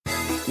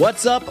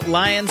What's up,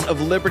 Lions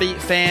of Liberty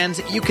fans?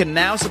 You can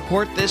now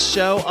support this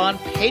show on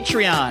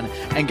Patreon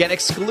and get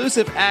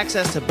exclusive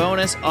access to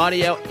bonus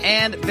audio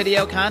and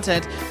video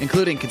content,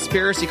 including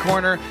Conspiracy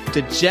Corner,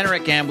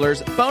 Degenerate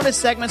Gamblers, bonus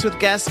segments with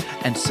guests,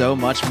 and so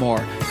much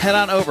more. Head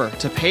on over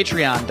to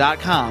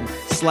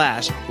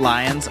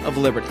patreon.com/Lions of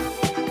Liberty.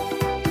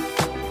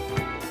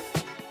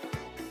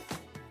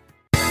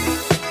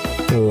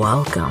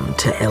 Welcome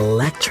to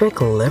Electric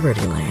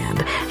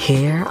Libertyland,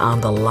 here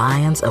on the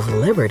Lions of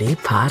Liberty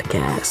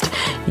podcast,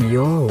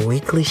 your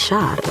weekly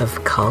shot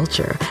of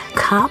culture,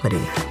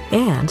 comedy,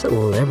 and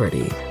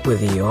liberty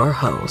with your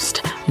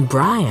host,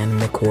 Brian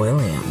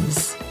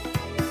McWilliams.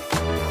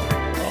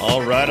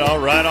 All right.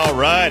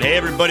 Hey,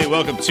 everybody,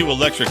 welcome to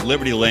Electric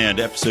Libertyland,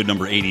 episode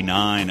number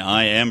 89.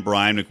 I am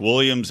Brian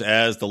McWilliams,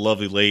 as the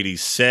lovely lady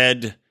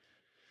said.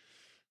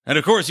 And,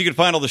 of course, you can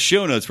find all the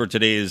show notes for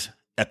today's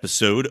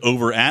episode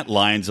over at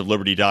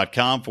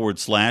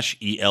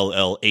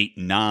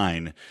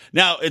lionsofliberty.com/ELL89.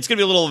 Now, it's going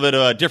to be a little bit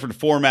of a different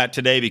format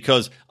today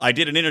because I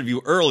did an interview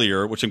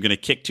earlier, which I'm going to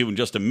kick to in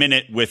just a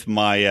minute, with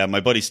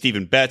my buddy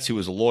Steven Betz, who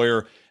is a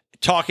lawyer,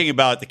 talking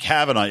about the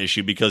Kavanaugh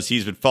issue because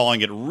he's been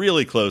following it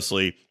really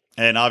closely,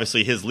 and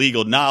obviously his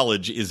legal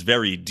knowledge is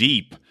very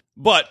deep.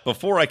 But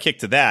before I kick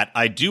to that,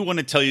 I do want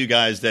to tell you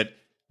guys that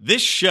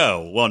this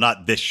show, well,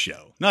 not this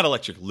show, not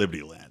Electric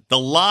Libertyland, the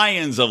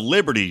Lions of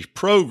Liberty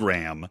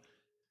program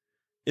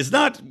is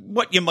not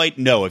what you might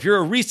know. If you're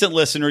a recent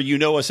listener, you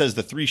know us as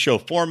the three-show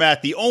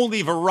format, the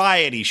only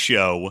variety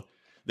show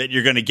that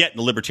you're going to get in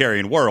the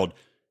libertarian world.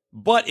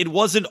 But it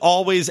wasn't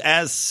always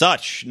as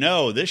such.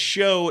 No, this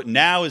show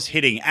now is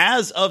hitting,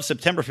 as of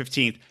September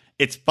 15th,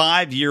 its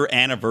 5-year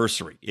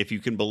anniversary, if you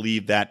can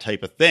believe that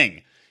type of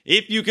thing.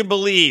 If you can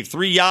believe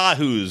three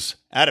yahoos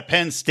out of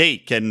Penn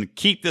State can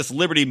keep this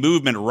liberty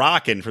movement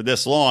rocking for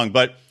this long.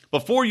 But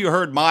before you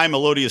heard my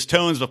melodious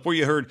tones, before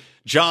you heard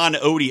John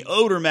Odie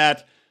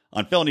Odermatt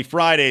on Felony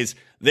Fridays,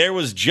 there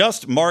was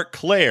just Mark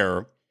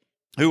Claire,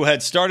 who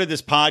had started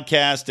this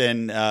podcast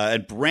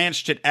and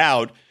branched it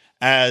out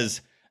as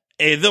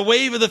the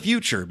wave of the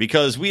future,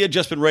 because we had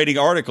just been writing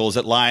articles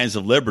at Lions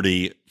of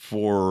Liberty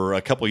for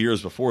a couple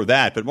years before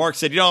that. But Mark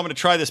said, I'm going to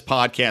try this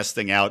podcast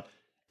thing out.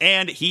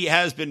 And he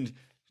has been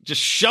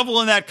just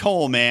shoveling that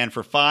coal, man,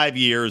 for 5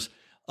 years,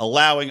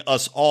 allowing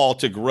us all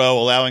to grow,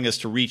 allowing us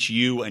to reach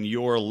you and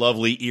your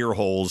lovely ear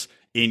holes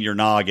in your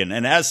noggin.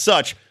 And as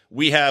such,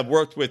 we have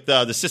worked with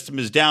the System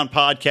is Down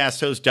podcast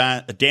host,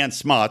 Dan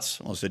Smots.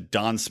 I almost said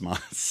Don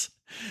Smots.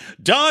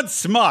 Don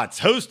Smots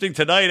hosting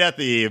tonight at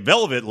the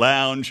Velvet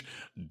Lounge.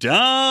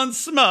 Don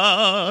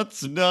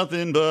Smots,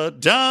 nothing but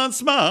Don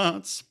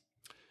Smots.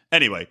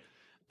 Anyway,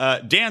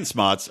 Dan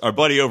Smots, our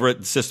buddy over at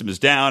the System is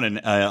Down and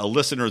a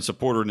listener and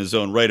supporter in his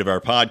own right of our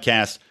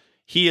podcast.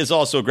 He is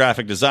also a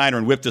graphic designer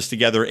and whipped us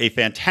together a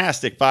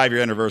fantastic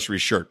 5-year anniversary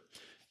shirt.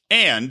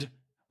 And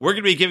we're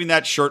going to be giving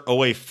that shirt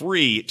away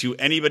free to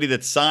anybody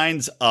that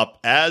signs up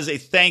as a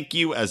thank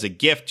you, as a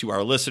gift to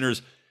our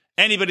listeners.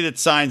 Anybody that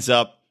signs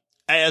up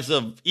as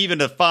of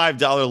even a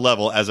 $5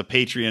 level as a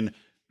patron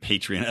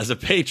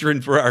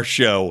for our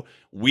show,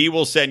 we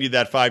will send you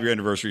that 5-year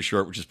anniversary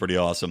shirt, which is pretty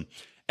awesome.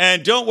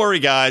 And don't worry,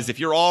 guys, if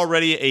you're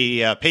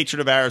already a patron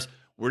of ours,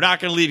 we're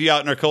not going to leave you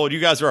out in our cold. You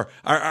guys are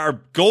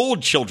our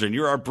gold children.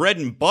 You're our bread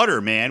and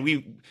butter, man.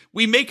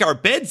 We make our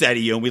beds out of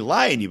you, and we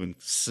lie in you and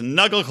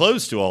snuggle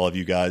close to all of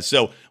you guys.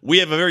 So we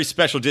have a very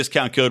special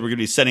discount code we're going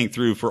to be sending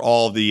through for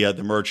all the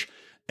merch,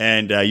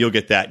 and you'll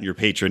get that in your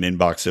Patreon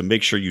inbox. So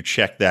make sure you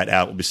check that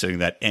out. We'll be sending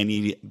that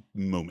any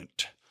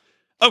moment.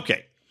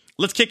 Okay,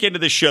 let's kick into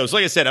this show. So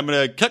like I said, I'm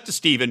going to cut to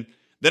Steven.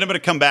 Then I'm going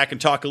to come back and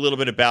talk a little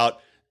bit about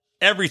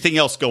everything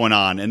else going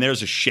on. And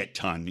there's a shit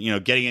ton,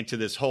 getting into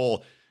this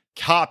whole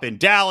cop in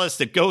Dallas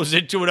that goes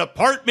into an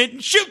apartment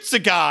and shoots a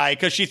guy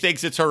because she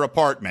thinks it's her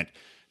apartment.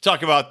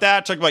 Talk about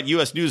that. Talk about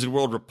U.S. News and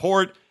World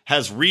Report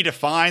has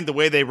redefined the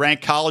way they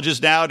rank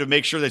colleges now to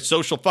make sure that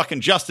social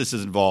fucking justice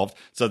is involved.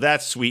 So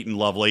that's sweet and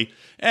lovely.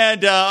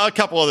 And a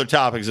couple other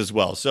topics as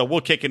well. So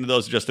we'll kick into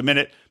those in just a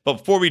minute. But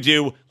before we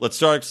do, let's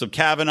start some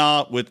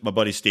Kavanaugh with my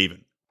buddy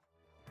Steven.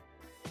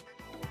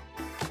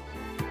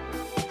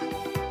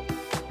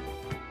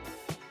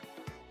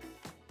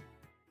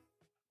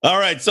 All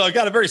right, so I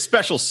got a very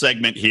special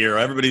segment here.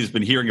 Everybody's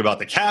been hearing about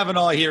the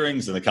Kavanaugh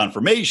hearings and the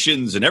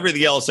confirmations and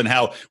everything else, and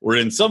how we're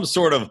in some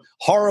sort of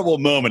horrible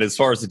moment as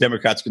far as the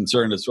Democrats are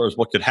concerned, as far as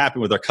what could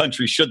happen with our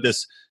country should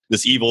this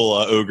evil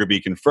ogre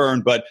be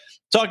confirmed. But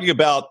talking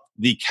about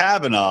the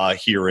Kavanaugh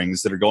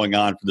hearings that are going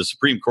on for the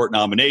Supreme Court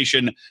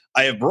nomination,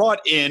 I have brought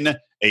in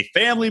a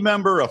family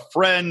member, a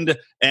friend,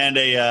 and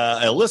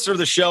a listener of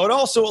the show, and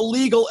also a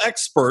legal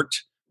expert,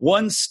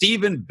 one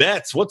Steven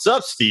Betz. What's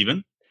up,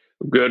 Steven?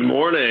 Good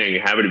morning.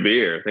 Happy to be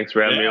here. Thanks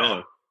for having me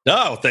on.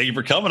 Oh, thank you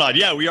for coming on.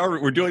 Yeah,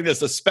 we're doing this,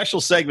 a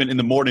special segment in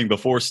the morning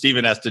before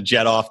Steven has to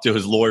jet off to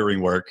his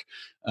lawyering work.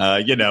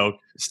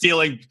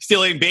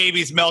 Stealing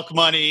babies' milk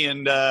money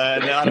and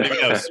I don't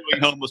even know,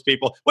 suing homeless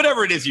people,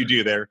 whatever it is you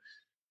do there.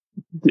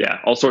 Yeah,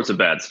 all sorts of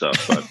bad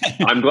stuff. But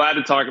I'm glad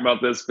to talk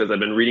about this because I've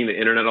been reading the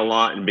internet a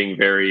lot and being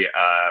very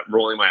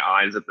rolling my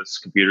eyes at this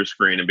computer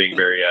screen and being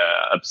very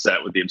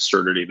upset with the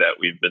absurdity that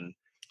we've been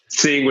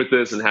seeing with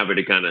this, and having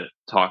to kind of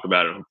talk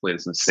about it hopefully in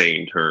some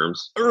sane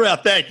terms. Well,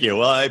 thank you.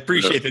 Well, I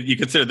appreciate that you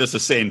consider this a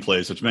sane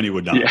place, which many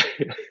would not. Yeah.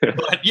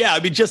 But yeah, I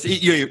mean, just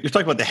you're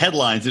talking about the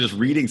headlines and just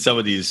reading some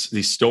of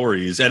these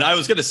stories. And I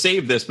was going to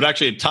save this, but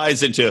actually it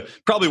ties into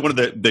probably one of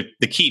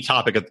the key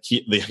topic of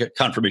the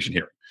confirmation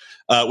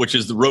hearing, which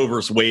is the Roe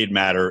versus Wade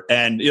matter.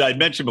 And I'd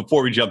mentioned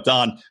before we jumped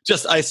on,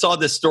 I saw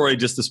this story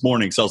just this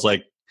morning, so I was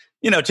like,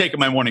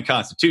 taking my morning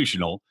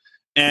constitutional.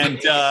 And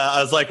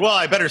I was like, well,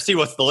 I better see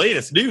what's the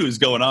latest news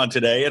going on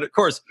today. And of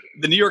course,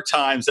 the New York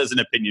Times has an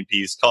opinion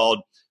piece called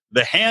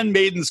The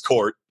Handmaiden's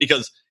Court,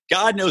 because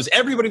God knows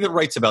everybody that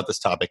writes about this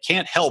topic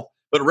can't help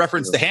but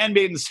reference the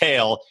Handmaiden's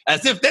Tale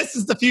as if this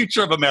is the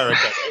future of America.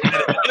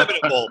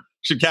 Inevitable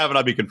should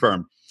Kavanaugh be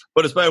confirmed.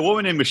 But it's by a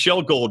woman named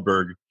Michelle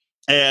Goldberg.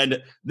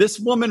 And this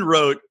woman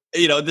wrote,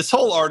 this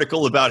whole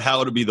article about how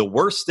it would be the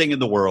worst thing in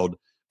the world.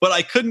 But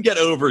I couldn't get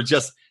over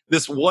just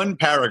this one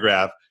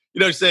paragraph,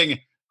 saying,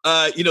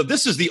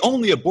 this is the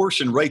only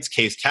abortion rights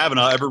case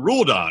Kavanaugh ever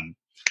ruled on.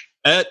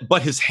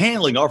 But his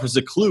handling offers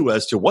a clue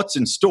as to what's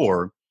in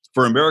store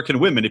for American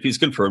women if he's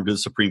confirmed to the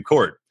Supreme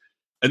Court.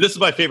 And this is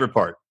my favorite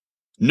part.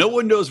 No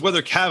one knows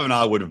whether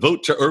Kavanaugh would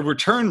vote to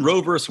overturn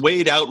Roe versus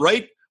Wade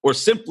outright or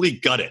simply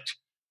gut it.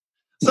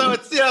 So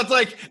it's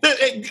like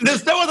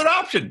there's no other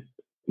option.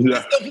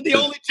 Yeah. Those are the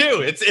only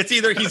two. It's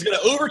either he's going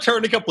to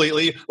overturn it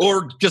completely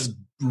or just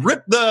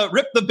rip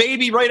the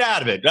baby right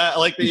out of it,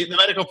 like the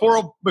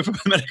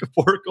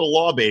metaphorical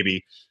law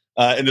baby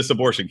in this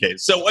abortion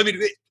case. So, I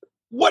mean,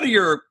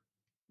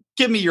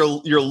 give me your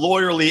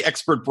lawyerly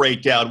expert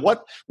breakdown.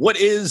 What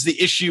is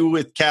the issue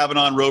with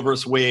Kavanaugh and Roe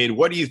versus Wade?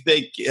 What do you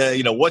think?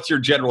 What's your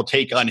general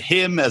take on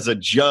him as a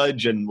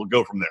judge? And we'll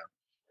go from there.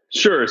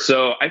 Sure.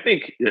 So I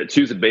think, to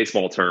use a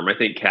baseball term, I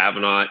think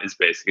Kavanaugh is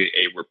basically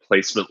a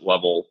replacement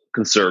level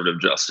conservative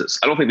justice.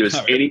 I don't think there's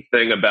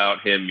anything about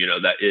him,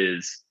 that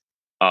is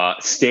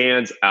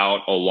stands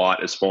out a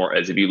lot as far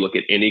as if you look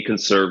at any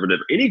conservative,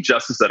 any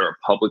justice that a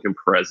Republican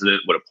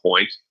president would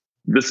appoint.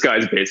 This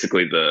guy's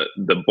basically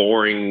the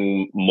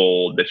boring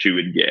mold that you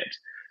would get.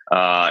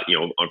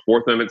 On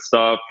Fourth Amendment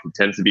stuff, he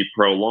tends to be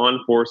pro law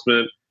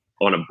enforcement.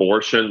 On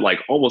abortion, like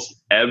almost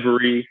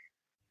every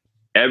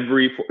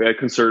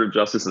conservative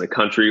justice in the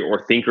country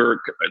or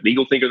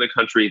legal thinker in the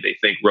country, they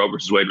think Roe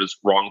versus Wade was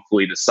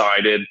wrongfully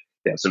decided.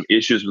 They have some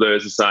issues with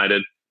those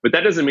decided, but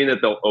that doesn't mean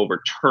that they'll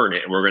overturn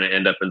it, and we're going to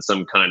end up in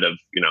some kind of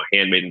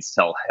Handmaid's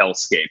Tale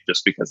hellscape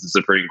just because the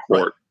Supreme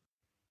Court,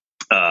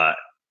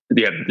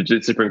 the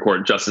Supreme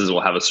Court justices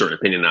will have a certain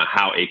opinion on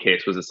how a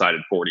case was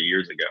decided 40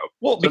 years ago.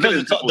 Well,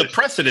 because the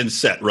precedent's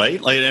set, right?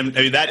 Like, I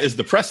mean, that is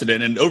the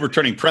precedent, and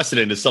overturning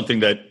precedent is something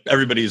that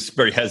everybody's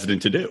very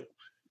hesitant to do.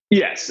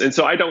 Yes, and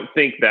so I don't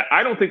think that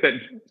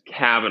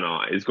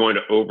Kavanaugh is going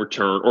to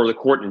overturn, or the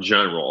court in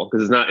general,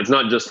 because it's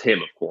not just him.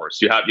 Of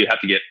course, you have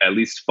to get at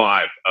least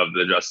 5 of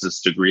the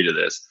justices to agree to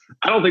this.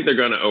 I don't think they're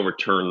going to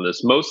overturn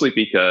this, mostly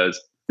because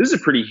this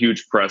is a pretty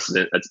huge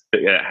precedent.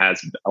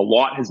 A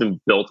lot has been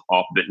built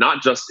off of it,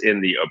 not just in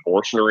the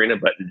abortion arena,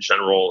 but in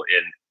general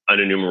in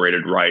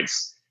unenumerated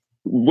rights.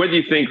 Whether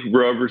you think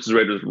Roe versus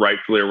Wade was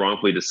rightfully or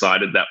wrongfully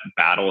decided, that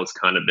battle has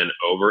kind of been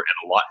over,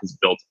 and a lot has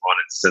built on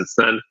it since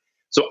then.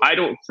 So I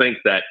don't think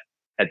that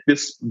at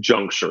this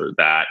juncture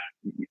that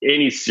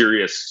any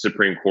serious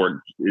Supreme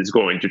Court is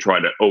going to try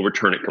to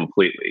overturn it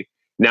completely.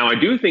 Now, I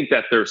do think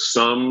that there's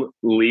some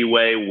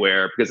leeway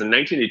because in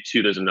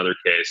 1982, there's another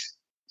case.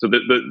 So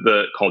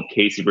the called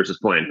Casey versus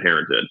Planned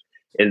Parenthood.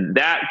 In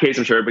that case,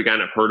 I'm sure everybody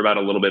kind of heard about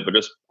it a little bit, but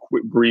just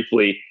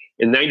briefly,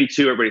 in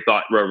 92, everybody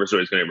thought Roe versus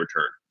Wade was going to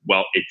overturn.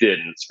 Well, it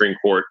didn't. The Supreme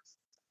Court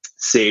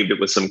saved it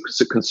with some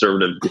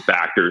conservative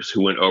defactors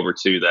who went over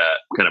to the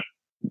kind of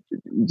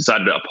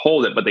decided to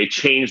uphold it, but they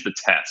changed the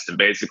test. And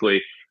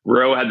basically,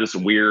 Roe had this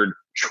weird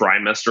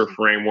trimester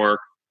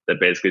framework that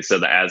basically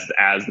said that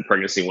as the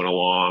pregnancy went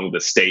along, the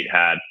state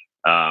had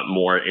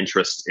more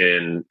interest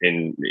in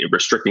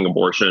restricting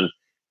abortion.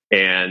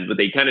 And what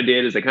they kind of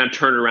did is they kind of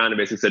turned around and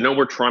basically said, no,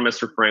 we're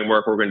trimester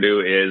framework. What we're going to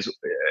do is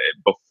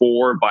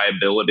before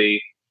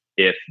viability,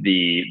 if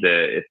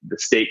the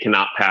state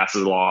cannot pass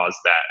laws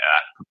that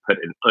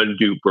put an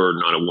undue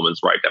burden on a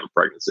woman's right to have a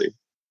pregnancy.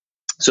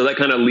 So that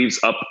kind of leaves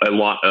up a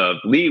lot of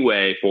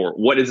leeway for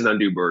what is an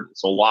undue burden.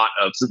 So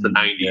since the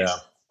 90s,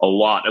 a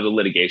lot of the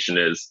litigation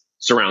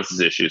surrounds this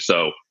issue.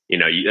 So,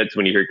 that's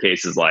when you hear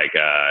cases like,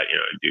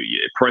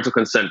 parental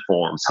consent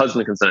forms,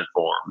 husband consent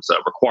forms,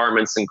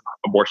 requirements in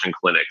abortion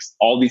clinics,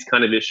 all these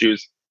kind of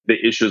issues. The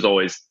issue is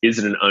always, is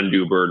it an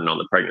undue burden on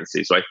the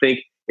pregnancy? So I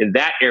think in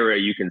that area,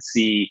 you can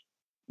see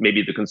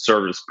maybe the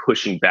conservatives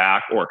pushing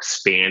back or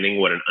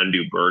expanding what an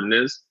undue burden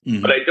is.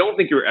 Mm-hmm. But I don't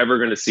think you're ever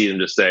going to see them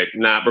just say,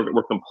 nah,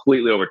 we're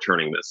completely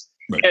overturning this.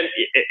 Right.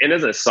 And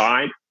as an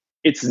aside,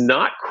 it's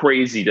not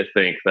crazy to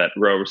think that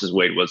Roe versus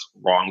Wade was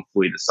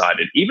wrongfully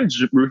decided. Even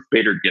Ruth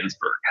Bader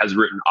Ginsburg has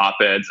written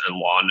op-eds and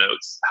law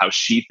notes how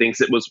she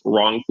thinks it was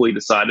wrongfully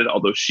decided,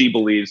 although she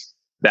believes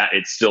that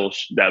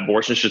that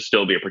abortion should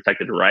still be a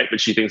protected right,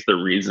 but she thinks the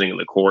reasoning in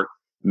the court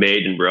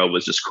made in Roe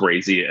was just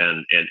crazy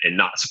and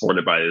not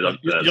supported by the.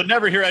 You'll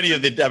never hear any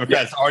of the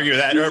Democrats argue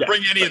that or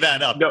bring any of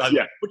that up. No,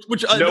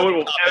 which no one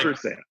will ever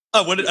say it.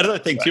 Another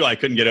thing too I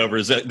couldn't get over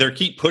is that they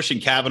keep pushing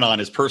Kavanaugh and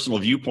his personal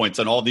viewpoints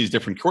on all these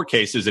different court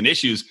cases and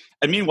issues.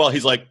 And meanwhile,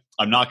 he's like,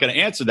 I'm not going to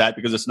answer that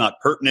because it's not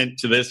pertinent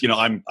to this.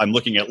 I'm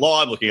looking at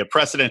law, I'm looking at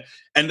precedent.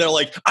 And they're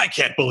like, I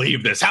can't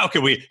believe this. How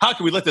can we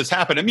let this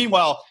happen? And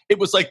meanwhile, it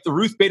was like the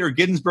Ruth Bader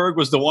Ginsburg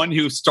was the one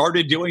who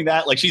started doing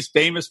that. Like, she's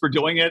famous for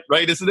doing it,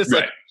 right? Isn't this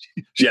right?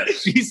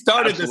 Yes, she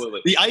started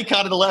absolutely. The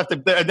icon on the left,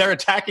 and they're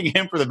attacking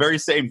him for the very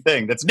same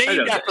thing that's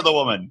named after the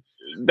woman.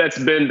 That's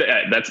been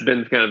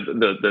kind of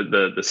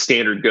the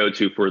standard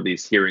go-to for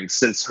these hearings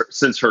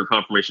since her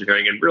confirmation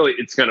hearing, and really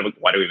it's kind of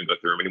why do we even go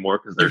through them anymore,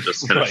 because they're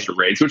just kind of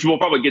charades, which we'll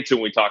probably get to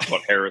when we talk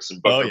about Harris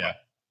and Booker.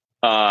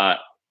 And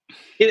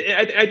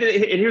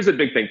here's a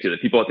big thing too,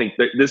 that people, I think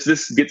that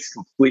this gets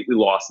completely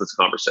lost in this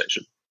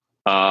conversation.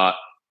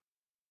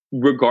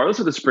 Regardless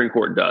of what the Supreme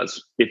Court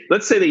does, if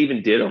let's say they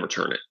even did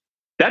overturn it,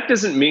 that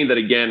doesn't mean that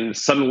again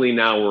suddenly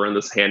now we're in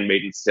this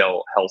handmaid's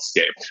tale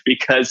hellscape,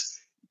 because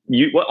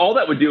all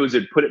that would do is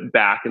it'd put it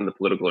back in the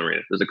political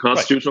arena. There's a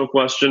constitutional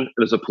question,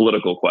 there's a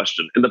political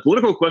question. And the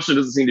political question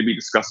doesn't seem to be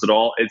discussed at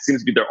all. It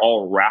seems to be they're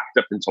all wrapped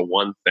up into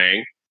one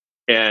thing.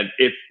 And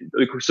if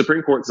the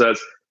Supreme Court says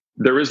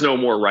there is no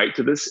more right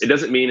to this, it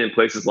doesn't mean in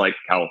places like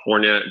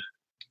California,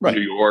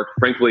 New York,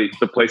 frankly,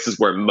 the places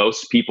where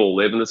most people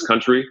live in this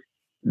country,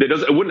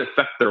 it wouldn't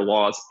affect their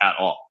laws at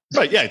all.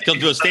 Right, yeah, it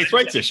comes to a states'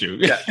 rights issue.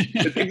 Yeah,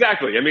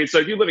 exactly. I mean, so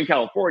if you live in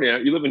California,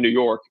 you live in New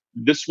York,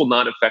 this will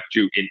not affect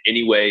you in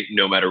any way,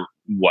 no matter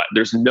what.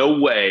 There's no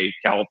way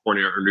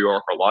California or New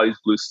York or a lot of these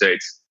blue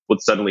states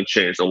would suddenly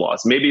change the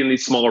laws. Maybe in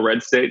these smaller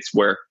red states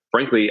where,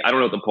 frankly, I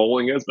don't know what the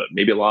polling is, but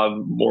maybe a lot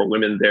of more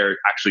women there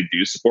actually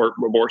do support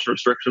abortion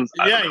restrictions.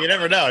 Yeah, you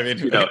never know. I mean,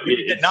 if you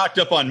get knocked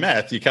up on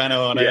meth, you kind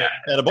of want to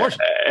add abortion.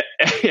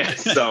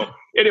 So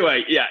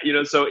anyway,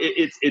 so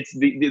it's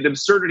the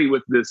absurdity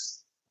with this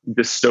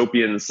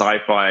dystopian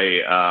sci-fi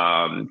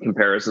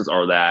comparisons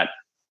are that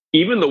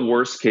even the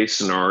worst case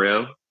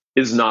scenario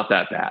is not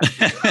that bad.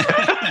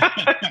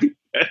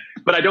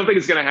 But I don't think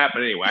it's going to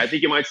happen anyway. I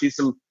think you might see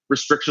some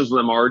restrictions on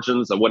the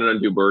margins of what an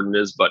undue burden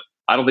is, but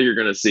I don't think you're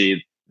going to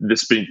see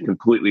this being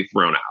completely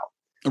thrown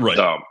out. Right.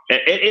 So,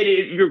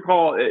 if you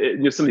recall,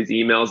 some of these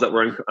emails that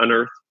were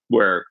unearthed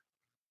where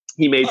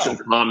he made some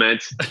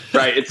comment,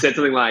 right? It said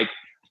something like,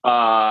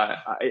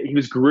 he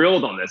was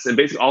grilled on this, and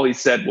basically all he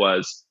said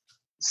was,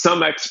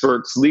 some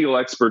experts, legal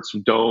experts,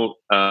 don't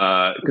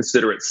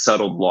consider it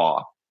settled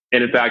law.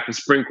 And in fact, the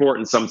Supreme Court,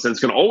 in some sense,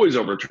 can always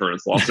overturn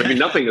its laws. I mean,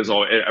 nothing is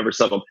ever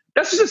settled.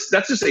 That's just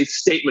a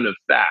statement of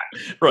fact.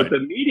 Right. But the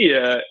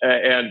media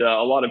and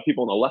a lot of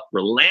people on the left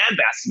were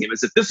lambasting him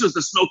as if this was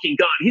the smoking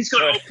gun. He's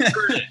going to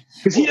overturn it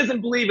because he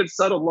doesn't believe it's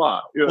settled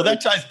law. Well,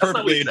 that ties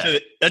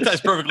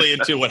perfectly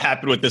into what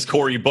happened with this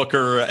Cory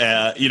Booker.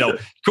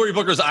 Cory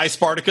Booker's I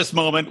Spartacus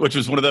moment, which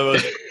was one of the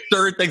most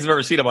absurd things I've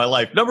ever seen in my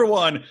life. Number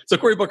one, so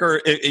Cory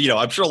Booker,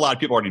 I'm sure a lot of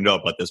people already know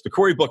about this, but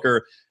Cory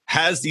Booker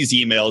has these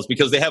emails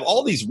because they have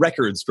all these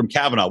records from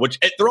Kavanaugh, which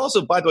they're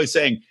also, by the way,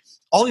 saying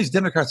all these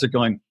Democrats are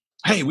going,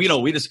 hey,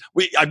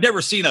 I've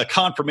never seen a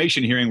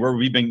confirmation hearing where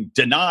we've been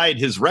denied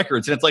his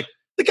records. And it's like,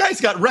 the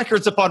guy's got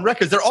records upon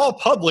records. They're all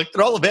public.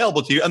 They're all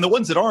available to you. And the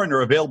ones that aren't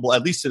are available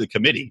at least to the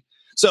committee.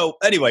 So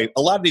anyway,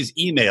 a lot of these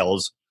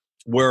emails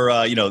where,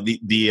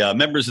 the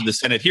members of the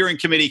Senate hearing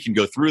committee can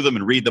go through them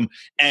and read them.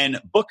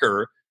 And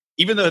Booker,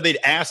 even though they'd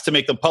asked to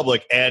make them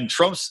public and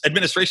Trump's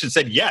administration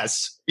said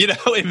yes,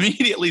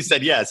 immediately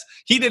said yes,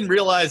 he didn't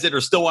realize it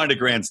or still wanted to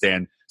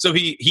grandstand. So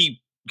he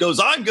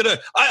goes,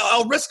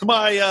 I'll risk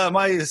my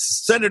my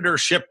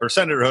senatorship or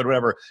senatorhood,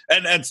 whatever,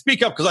 and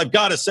speak up because I've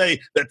got to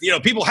say that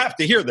people have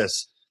to hear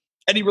this.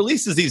 And he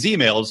releases these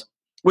emails,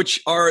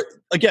 which are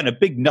again a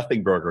big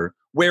nothing burger,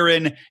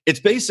 wherein it's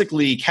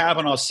basically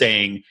Kavanaugh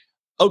saying,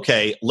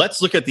 okay,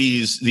 let's look at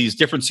these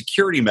different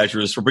security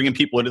measures for bringing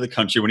people into the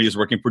country when he was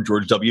working for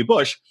George W.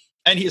 Bush.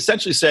 And he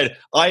essentially said,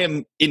 I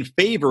am in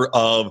favor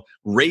of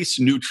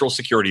race-neutral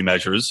security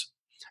measures,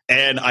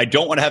 and I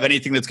don't want to have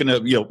anything that's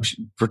going to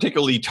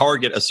particularly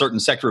target a certain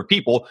sector of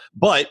people.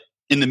 But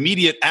in the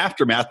immediate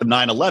aftermath of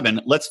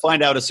 9/11, let's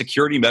find out a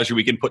security measure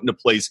we can put into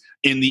place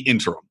in the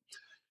interim.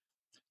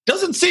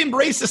 Doesn't seem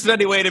racist in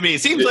any way to me.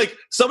 It seems like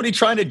somebody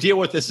trying to deal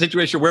with a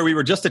situation where we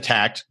were just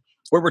attacked,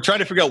 where we're trying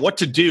to figure out what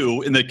to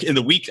do in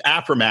the week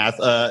aftermath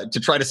to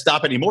try to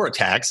stop any more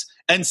attacks,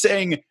 and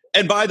saying,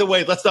 and by the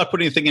way, let's not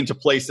put anything into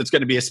place that's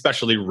going to be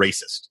especially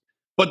racist.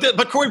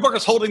 But Cory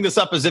Booker's holding this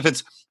up as if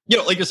it's,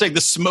 like you're saying,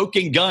 the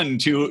smoking gun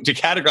to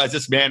categorize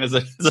this man as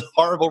a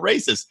horrible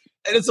racist.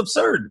 And it's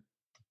absurd.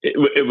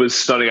 It was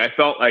stunning. I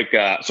felt like,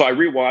 so I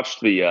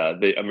rewatched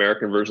the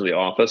American version of The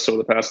Office over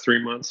the past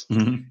 3 months.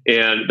 Mm-hmm.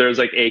 And there's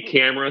like a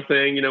camera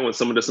thing, when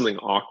someone does something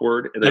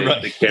awkward and then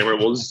the camera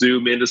will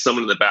zoom into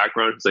someone in the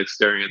background who's like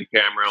staring at the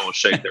camera and will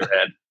shake their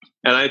head.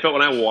 And I felt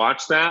when I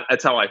watched that,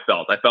 that's how I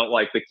felt. I felt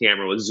like the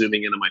camera was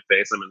zooming into my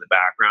face. I'm in the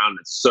background.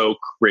 It's so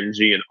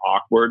cringy and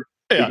awkward.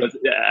 Because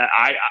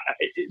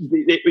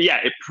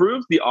it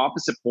proves the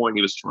opposite point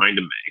he was trying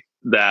to make,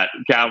 that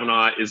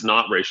Kavanaugh is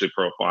not racially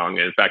profiling.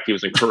 And in fact, he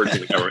was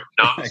encouraging the government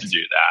not to do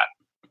that.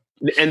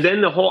 And then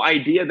the whole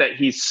idea that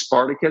he's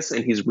Spartacus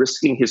and he's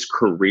risking his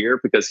career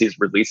because he's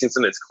releasing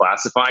something that's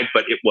classified,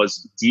 but it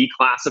was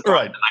declassified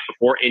the night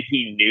before, and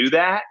he knew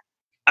that.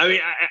 I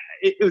mean,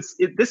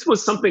 this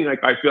was something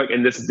like, I feel like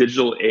in this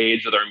digital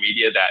age with our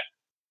media, that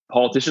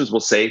politicians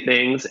will say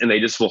things and they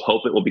just will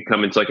hope it will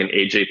become into like an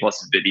AJ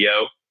plus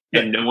video.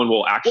 And no one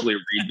will actually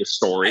read the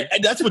story.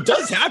 And that's what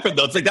does happen,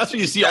 though. It's like, that's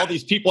when you see all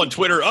these people on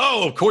Twitter.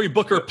 Oh, Cory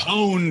Booker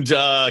pwned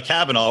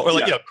Kavanaugh. Or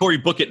like, Cory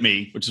Book at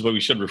me, which is what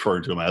we should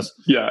refer to him as.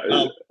 Yeah.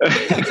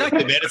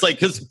 Exactly, man. It's like,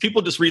 because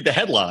people just read the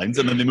headlines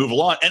and then they move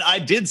along. And I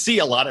did see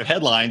a lot of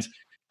headlines.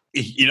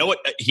 You know what?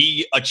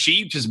 He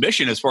achieved his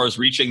mission as far as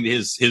reaching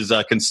his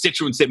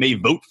constituents that may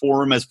vote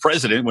for him as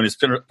president when his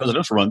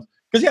presidential run.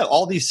 Because,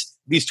 all these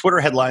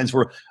Twitter headlines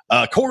were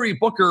Cory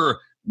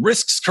Booker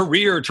risks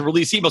career to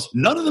release emails.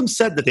 None of them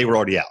said that they were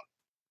already out.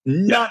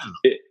 None of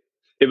them.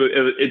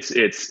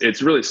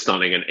 It's really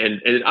stunning,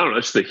 and I don't know,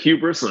 it's the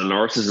hubris and the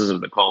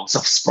narcissism to call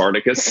himself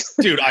Spartacus.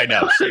 Dude, I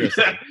know.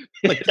 Seriously.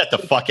 Like, get the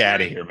fuck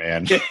out of here,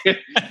 man. And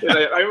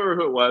I remember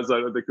who it was.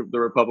 I think the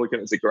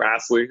Republican, is it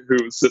Grassley,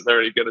 who was sitting there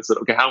and he said,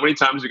 "Okay, how many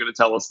times are you going to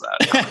tell us that?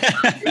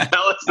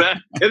 Tell us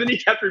that?" And then he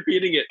kept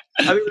repeating it.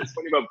 I think what's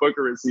funny about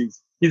Booker is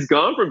he's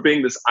gone from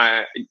being this.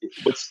 I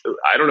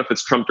don't know if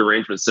it's Trump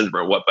derangement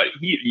syndrome or what, but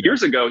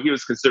years ago he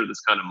was considered this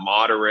kind of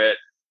moderate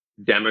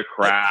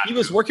Democrat. He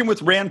was working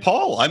with Rand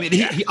Paul. I mean,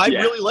 I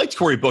really liked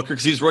Cory Booker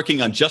because he's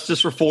working on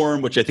justice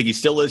reform, which I think he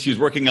still is. He was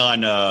working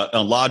on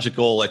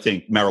logical, I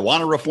think,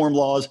 marijuana reform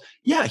laws.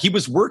 Yeah, he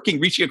was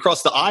reaching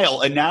across the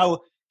aisle, and now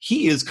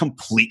he is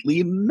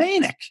completely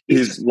manic.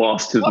 He's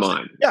lost his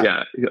mind.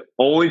 Yeah.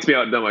 Only to be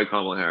outdone by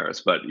Kamala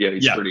Harris, but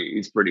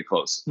he's pretty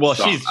close. Well,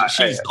 so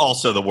she's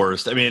also the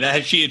worst. I mean,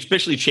 has she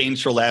officially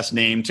changed her last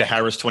name to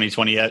Harris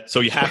 2020 yet?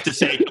 So you have to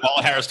say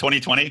Kamala Harris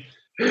 2020.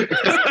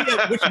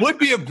 Which would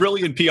be a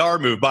brilliant PR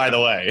move, by the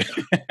way.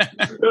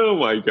 Oh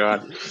my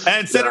God!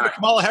 And Senator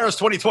Kamala Harris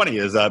 2020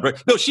 is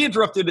no. She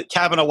interrupted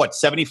Kavanaugh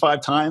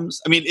 75 times.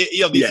 I mean,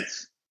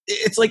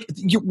 it's like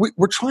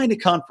we're trying to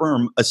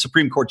confirm a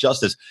Supreme Court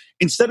justice.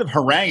 Instead of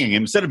haranguing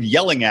him, instead of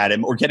yelling at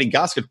him or getting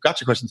gotcha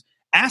questions,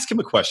 ask him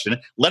a question,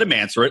 let him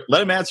answer it,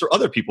 let him answer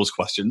other people's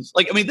questions.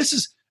 Like, I mean, this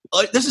is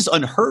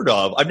unheard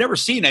of. I've never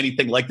seen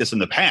anything like this in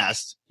the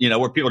past.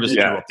 Where people are just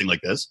interrupting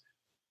like this.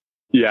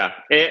 Yeah,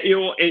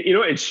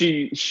 and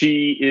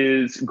she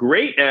is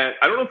great at.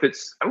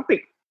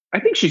 I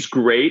think she's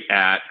great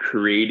at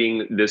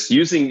creating this,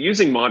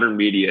 using modern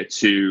media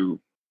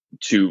to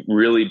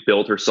really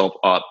build herself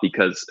up,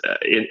 because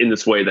in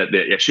this way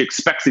that she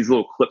expects these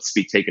little clips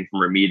to be taken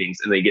from her meetings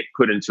and they get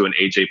put into an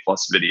AJ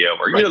Plus video,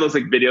 or those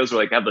like videos where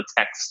like have the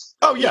text.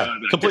 Oh yeah,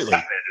 completely.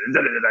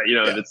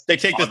 They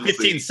take this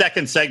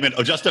 15-second segment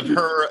of just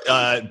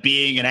her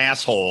being an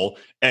asshole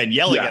and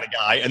yelling at a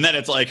guy, and then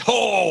it's like,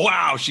 oh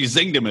wow, she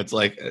zinged him. It's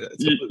like,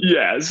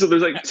 So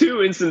there's like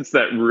two instances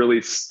that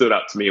really stood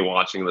out to me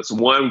watching this.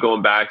 One,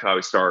 going back to how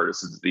we started,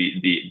 this is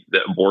the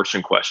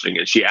abortion questioning,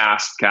 and she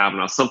asked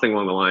Kavanaugh something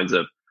along the lines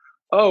of,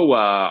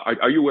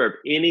 are you aware of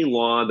any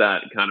law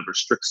that kind of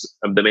restricts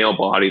the male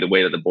body the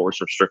way that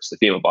abortion restricts the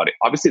female body?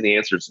 Obviously, the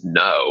answer is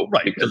no,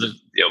 right? Because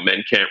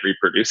men can't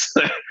reproduce,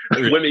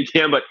 women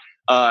can. But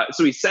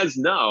so he says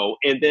no,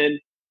 and then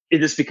it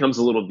just becomes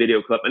a little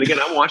video clip. And again,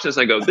 I'm watching this,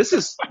 and I go, this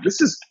is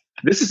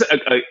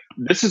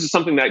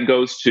something that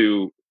goes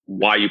to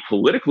why you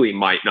politically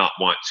might not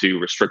want to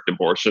restrict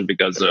abortion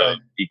because of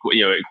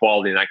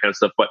equality and that kind of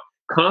stuff. But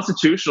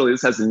constitutionally,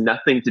 this has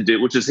nothing to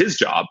do, which is his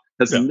job,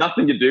 has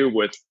nothing to do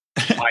with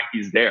why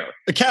he's there.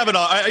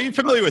 Kavanaugh, are you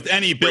familiar with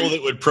any bill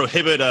that would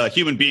prohibit a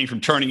human being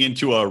from turning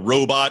into a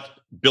robot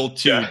built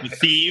to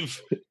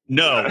deceive?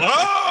 No.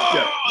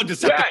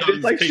 Just have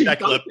to take that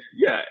clip.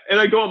 And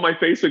I go on my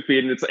Facebook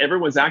feed, and it's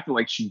everyone's acting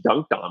like she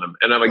dunked on him,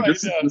 and I'm like,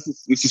 this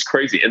is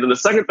crazy. And then the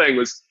second thing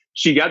was,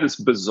 she got this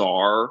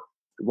bizarre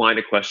line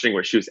of questioning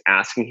where she was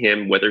asking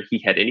him whether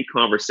he had any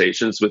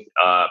conversations with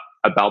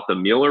about the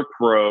Mueller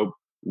probe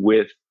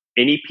with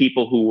any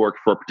people who worked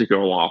for a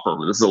particular law firm.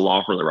 And this is a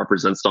law firm that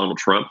represents Donald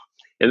Trump.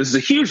 And this is a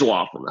huge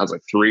law firm. It has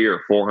like 300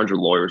 or 400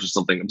 lawyers or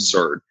something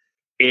absurd.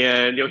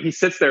 And, he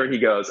sits there and he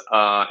goes,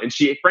 and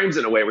she frames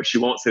it in a way where she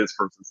won't say this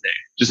person's name,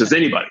 just says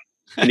anybody.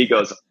 And he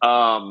goes,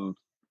 do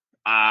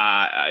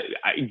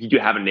you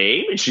have a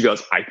name? And she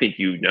goes, I think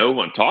you know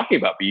who I'm talking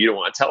about, but you don't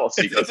want to tell us.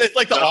 It's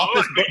like the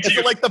office.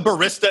 It's like the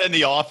barista in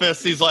the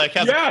office. He's like,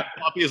 has a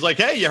coffee. He's like,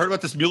 hey, you heard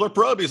about this Mueller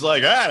probe? He's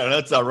like, I don't know,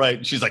 that's not right.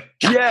 And she's like,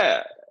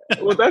 yeah.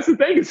 Well, that's the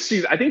thing.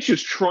 Is I think she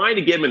was trying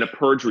to get him in a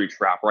perjury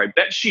trap, or I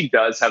bet she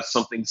does have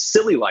something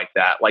silly like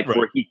that,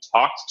 where he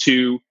talked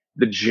to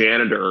the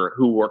janitor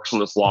who works on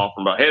this law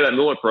firm about, hey, that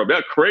Mueller probe,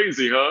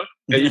 crazy, huh?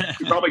 And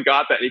she probably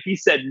got that. And if he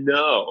said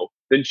no,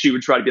 then she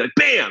would try to be like,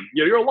 bam,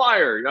 you're a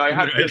liar. I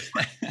had this.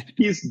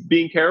 He's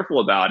being careful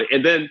about it.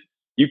 And then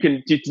you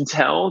can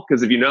tell,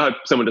 because if you know how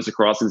someone does a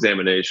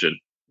cross-examination,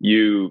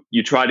 you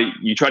try to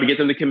get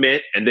them to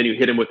commit, and then you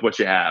hit them with what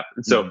you have.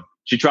 And so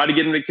She tried to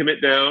get him to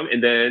commit down,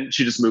 and then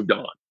she just moved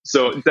on.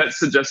 So that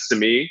suggests to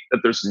me that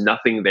there's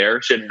nothing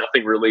there. She had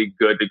nothing really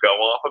good to go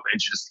off of,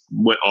 and she just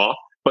went off.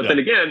 But then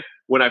again,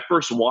 when I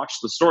first watched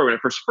the story, when I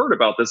first heard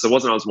about this, it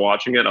wasn't I was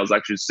watching it. I was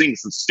actually seeing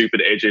some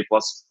stupid AJ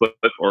Plus clip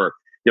or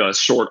a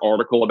short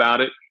article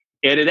about it.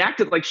 And it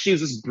acted like she's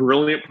this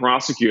brilliant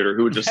prosecutor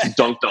who just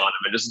dunked on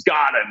him and just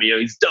got him.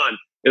 He's done.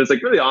 It was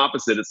like really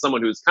opposite. It's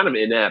someone who's kind of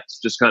inept,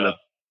 just kind of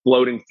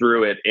floating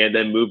through it, and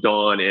then moved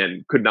on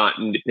and could not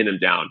pin him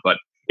down. But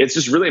it's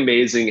just really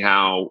amazing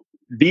how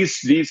these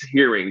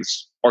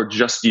hearings are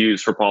just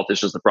used for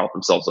politicians to prop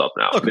themselves up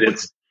now. I mean,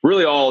 it's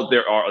really all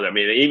there are. I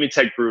mean, even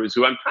Ted Cruz,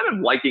 who I'm kind of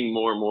liking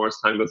more and more as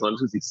time goes on,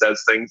 because he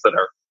says things that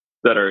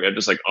are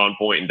just like on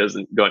point and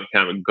doesn't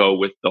go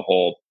with the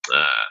whole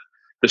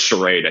the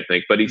charade, I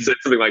think. But he said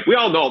something like, "We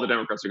all know the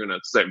Democrats are going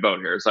to vote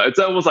here," so it's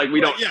almost like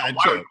we don't. Yeah,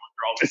 sure.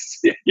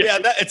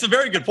 It's a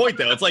very good point,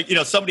 though. It's like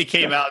somebody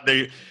came out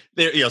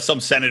some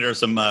senator,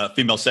 some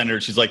female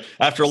senator. She's like,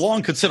 after a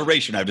long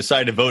consideration, I've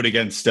decided to vote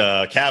against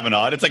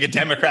Kavanaugh. And it's like a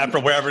Democrat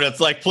from wherever. It's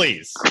like,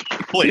 please.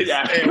 You're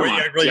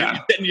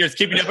sitting here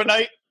keeping you up at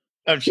night.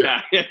 I'm sure.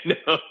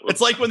 No. It's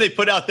like when they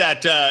put out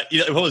that,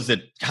 what was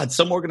it? God,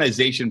 some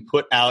organization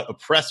put out a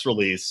press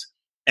release,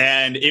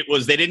 and it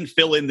was, they didn't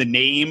fill in the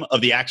name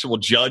of the actual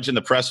judge in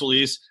the press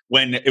release.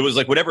 When it was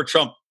like, whenever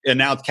Trump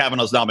announced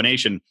Kavanaugh's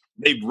nomination,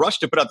 they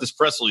rushed to put out this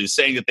press release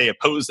saying that they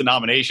opposed the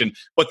nomination,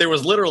 but there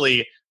was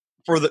literally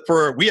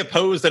we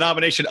oppose the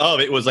nomination of,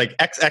 it was like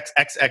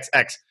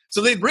XXXXX.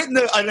 So they'd written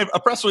a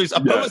press release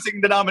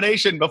opposing the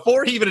nomination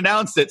before he even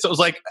announced it. So it was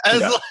like,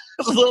 it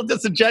was a little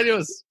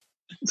disingenuous.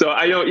 So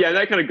I know,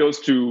 that kind of goes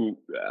to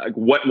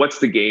what's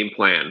the game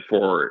plan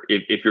for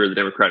if you're the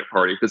Democratic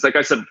Party? Because like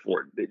I said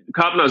before,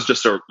 Kavanaugh's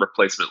just a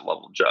replacement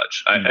level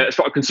judge,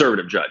 a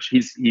conservative judge.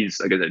 He's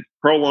like I said,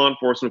 pro law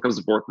enforcement when it comes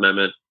to the Fourth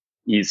Amendment.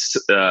 He's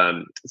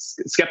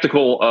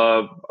skeptical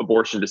of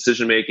abortion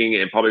decision making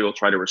and probably will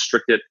try to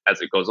restrict it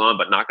as it goes on,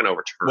 but not going to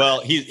overturn.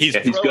 Well, he's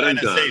pro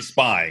NSA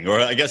spying, or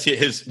I guess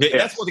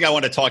that's one thing I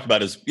want to talk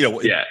about is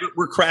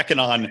we're cracking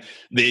on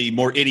the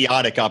more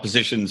idiotic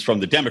oppositions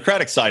from the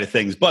Democratic side of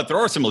things, but there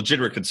are some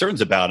legitimate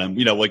concerns about him.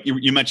 Like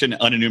you mentioned,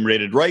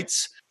 unenumerated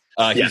rights.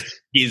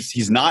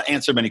 He's not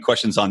answered many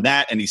questions on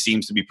that, and he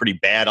seems to be pretty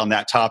bad on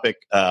that topic.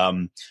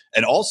 And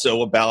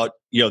also about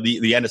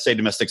the NSA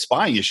domestic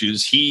spying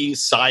issues, he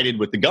sided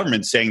with the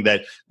government, saying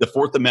that the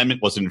Fourth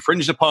Amendment wasn't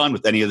infringed upon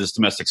with any of this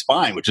domestic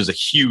spying, which is a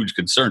huge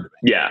concern to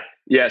me.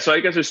 Yeah. So I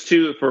guess there's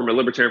two, from a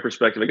libertarian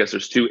perspective. I guess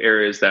there's two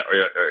areas that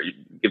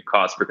give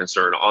cause for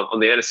concern on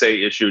the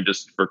NSA issue.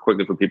 Just for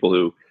people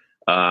who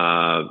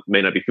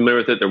may not be familiar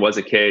with it, there was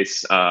a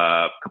case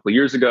a couple of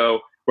years ago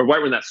where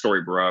right when that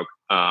story broke,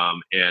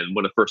 and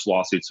one of the first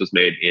lawsuits was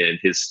made in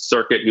his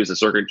circuit. He was a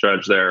circuit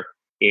judge there,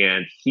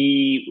 and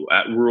he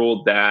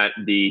ruled that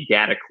the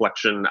data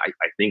collection, I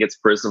think it's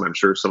PRISM. I'm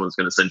sure someone's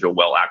going to send you a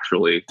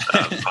comment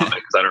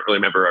because I don't really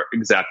remember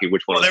exactly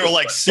which one. Well, there were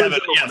like seven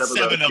of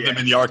them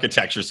in the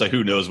architecture, so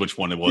who knows which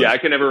one it was. Yeah, I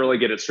can never really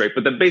get it straight.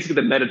 But basically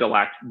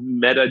the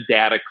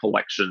metadata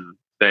collection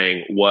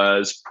thing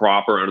was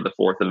proper under the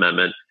Fourth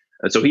Amendment,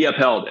 and so he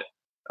upheld it.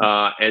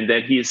 And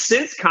then he has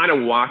since kind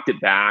of walked it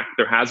back.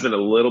 There has been a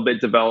little bit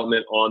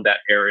development on that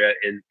area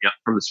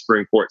from the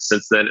Supreme Court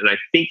since then. And I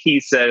think he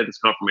said at his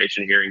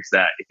confirmation hearings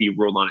that if he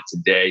ruled on it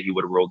today, he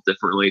would have ruled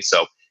differently.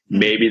 So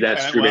maybe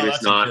that's true, maybe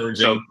it's not.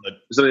 So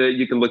something that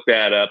you can look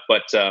that up.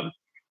 But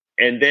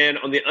and then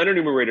on the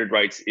unenumerated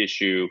rights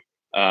issue,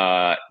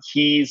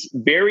 he's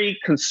very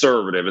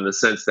conservative in the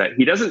sense that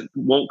he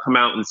won't come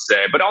out and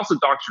say, but also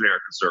doctrinaire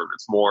conservative.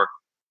 It's more,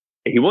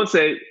 he won't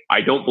say,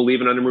 I don't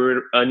believe in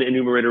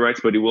unenumerated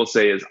rights, but he will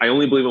say is, I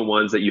only believe in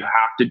ones that you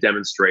have to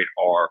demonstrate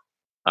are,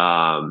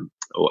 I'm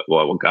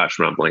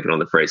blanking on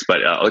the phrase,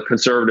 but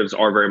conservatives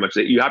are very much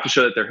that you have to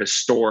show that they're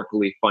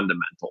historically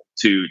fundamental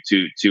to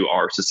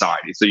our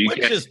society. So you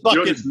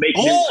don't just make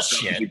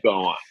bullshit. You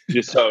go on.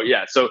 So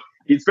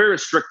it's very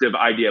restrictive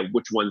idea of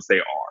which ones they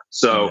are.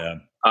 So,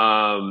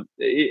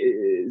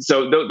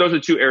 those are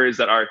two areas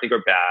that I think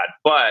are bad,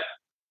 but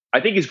I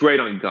think he's great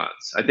on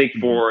guns. I think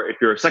if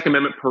you're a Second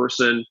Amendment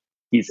person,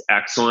 he's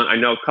excellent. I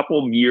know a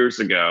couple of years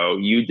ago,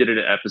 you did an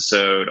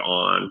episode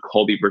on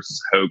Colby versus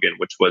Hogan,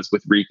 which was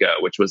with RICO,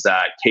 which was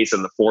that case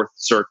in the Fourth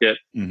Circuit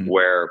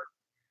where,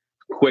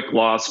 quick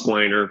law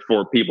explainer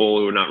for people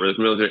who are not really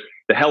familiar with it,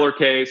 the Heller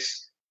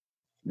case,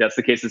 that's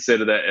the case that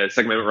said that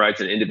Second Amendment rights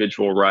and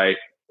individual right.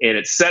 And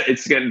it's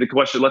again, the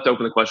question, left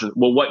open the question,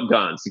 well, what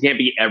guns? It can't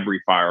be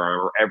every firearm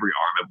or every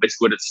arm. And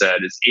basically what it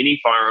said is any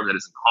firearm that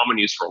is in common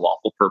use for a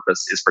lawful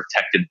purpose is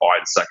protected by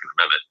the Second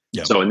Amendment.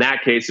 Yep. So in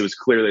that case, it was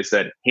clear they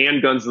said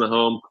handguns in the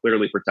home,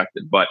 clearly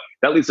protected. But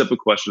that leads up with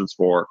questions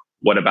for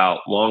what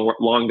about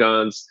long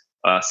guns,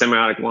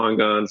 semi-automatic long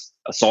guns,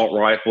 assault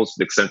rifles to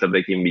the extent that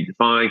they can be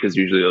defined, because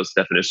usually those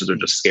definitions are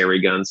just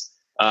scary guns.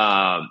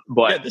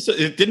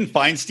 Didn't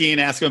Feinstein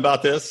ask him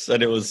about this?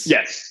 And it was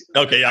yes.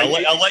 Okay, yeah,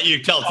 I'll let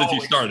you tell since you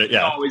started.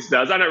 Yeah, always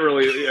does. I don't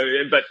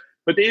really, but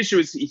the issue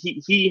is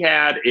he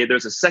had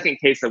there's a second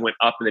case that went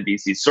up in the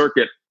DC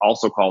circuit,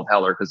 also called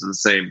Heller because of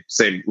the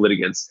same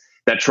litigants,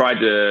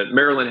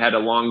 Maryland had a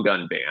long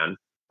gun ban,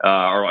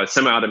 or a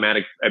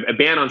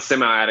ban on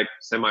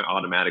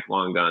semi-automatic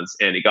long guns,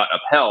 and it got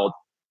upheld.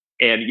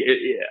 And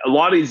a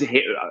lot of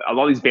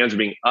these bans are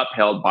being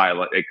upheld by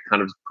like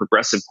kind of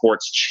progressive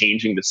courts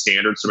changing the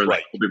standards. Something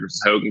like Colby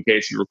versus Hogan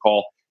case, you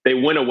recall, they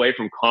went away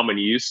from common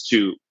use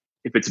to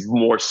if it's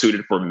more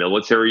suited for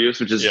military use,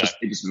 which is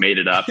they just made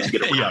it up to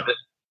get around it.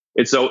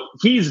 And so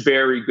he's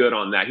very good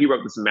on that. He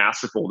wrote this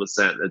masterful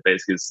dissent that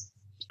basically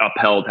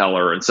upheld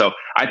Heller. And so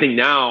I think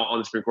now on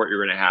the Supreme Court,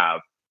 you're going to have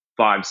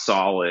 5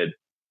 solid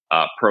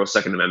pro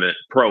Second Amendment,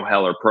 pro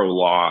Heller, pro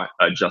law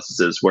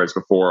justices, whereas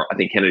before I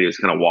think Kennedy was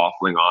kind of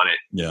waffling on it.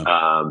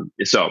 Yeah.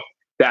 So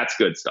that's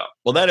good stuff.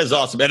 Well, that is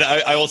awesome. And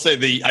I will say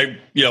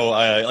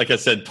like I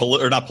said,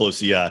 not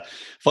Pelosi,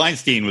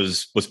 Feinstein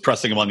was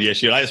pressing him on the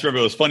issue. And I just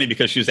remember it was funny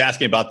because she was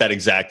asking about that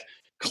exact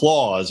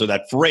clause or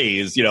that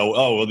phrase,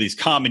 these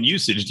common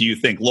usage. Do you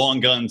think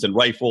long guns and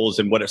rifles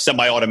and what are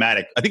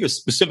semi-automatic? I think it was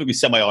specifically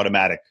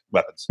semi-automatic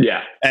weapons.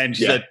 Yeah. And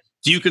she said,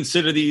 do you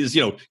consider these,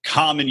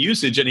 common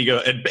usage? And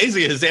and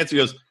basically his answer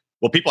goes,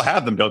 well, people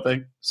have them, don't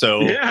they?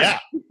 So yeah.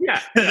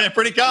 They're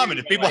pretty common.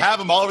 If people have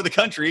them all over the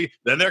country,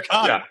 then they're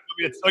common. Yeah.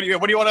 I mean,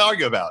 what do you want to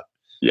argue about?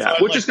 Yeah,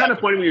 so which is kind of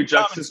funny when you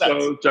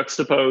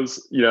juxtapose,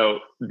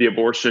 the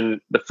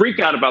abortion, the freak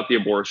out about the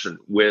abortion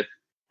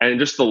and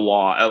just the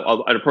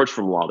law, an approach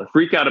from law, the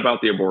freak out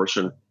about the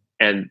abortion.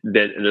 And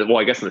then,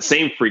 I guess the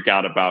same freak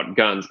out about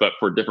guns, but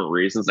for different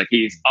reasons. Like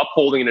he's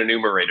upholding an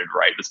enumerated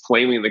right that's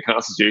plainly in the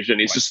Constitution.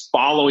 He's just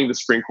following the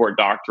Supreme Court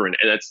doctrine.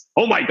 And it's,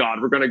 oh my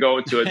God, we're going to go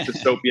into a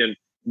dystopian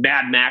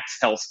Mad Max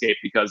hellscape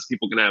because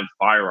people can have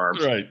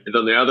firearms. Right. And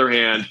on the other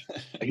hand,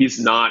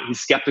 he's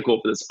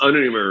skeptical for this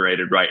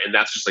unenumerated right. And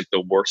that's just like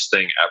the worst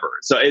thing ever.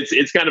 So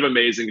it's kind of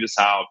amazing just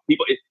how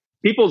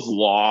people's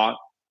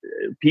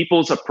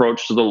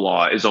approach to the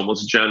law is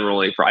almost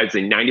generally, for I'd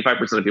say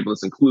 95% of people,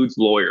 this includes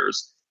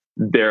lawyers,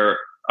 their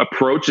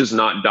approach is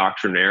not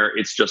doctrinaire.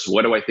 It's just,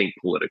 what do I think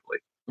politically?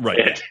 Right.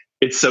 And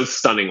it's so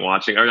stunning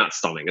watching, or not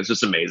stunning. It's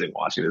just amazing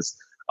watching this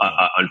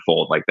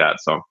unfold like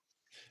that. So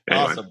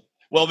anyway. Awesome.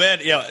 Well, man,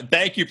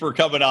 thank you for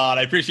coming on.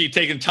 I appreciate you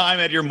taking time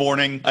out of your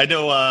morning. I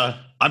know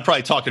I'm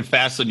probably talking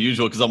faster than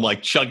usual because I'm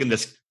like chugging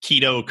this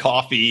keto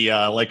coffee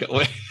while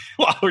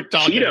we're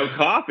talking. Keto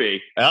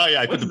coffee? Oh,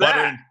 yeah. I put the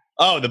butter in.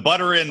 Oh, the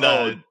butter in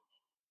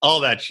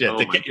all that shit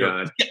to get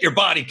your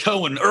body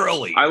going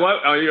early. I love,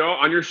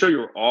 on your show,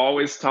 you're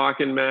always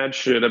talking mad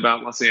shit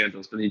about Los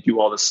Angeles, but you do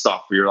all this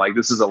stuff where you're like,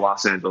 this is a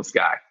Los Angeles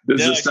guy. This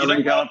is a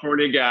Southern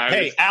California guy.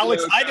 Hey,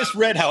 Alex, I just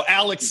read how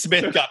Alex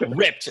Smith got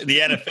ripped in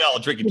the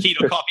NFL drinking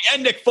keto coffee,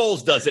 and Nick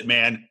Foles does it,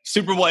 man.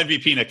 Super Bowl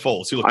MVP Nick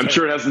Foles. I'm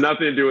sure it has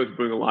nothing to do with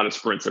doing a lot of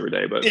sprints every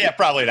day, but yeah,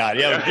 probably not.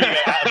 Yeah,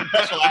 a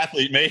professional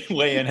athlete may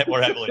weigh in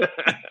more heavily.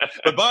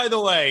 But by the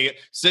way,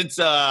 since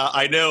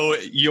I know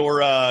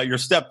your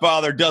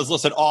stepfather does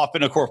listen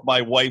often, of course,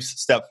 my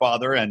wife's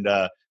stepfather and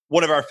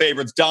one of our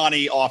favorites,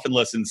 Donnie, often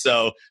listens.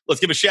 So let's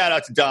give a shout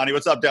out to Donnie.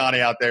 What's up,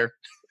 Donnie, out there?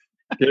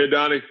 Hey,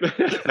 Donnie. All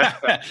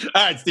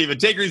right, Steven.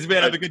 Take it easy,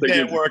 man. Have a good day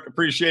at work.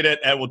 Appreciate it.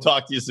 And we'll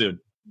talk to you soon.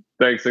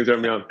 Thanks for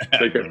having me on.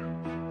 Take care.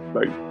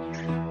 Bye.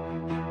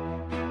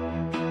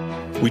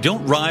 We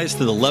don't rise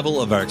to the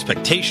level of our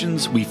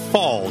expectations. We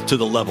fall to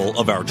the level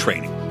of our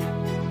training.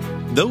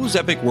 Those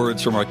epic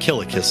words from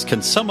Archilochus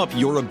can sum up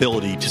your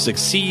ability to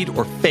succeed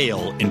or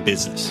fail in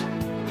business.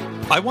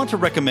 I want to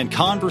recommend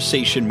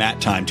Conversation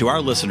Mat Time to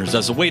our listeners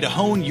as a way to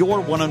hone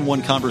your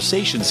one-on-one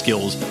conversation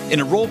skills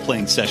in a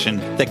role-playing session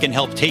that can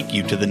help take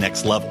you to the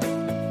next level.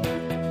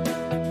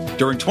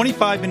 During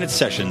 25-minute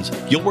sessions,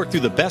 you'll work through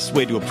the best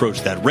way to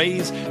approach that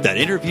raise, that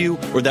interview,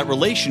 or that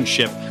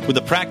relationship with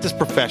a practiced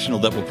professional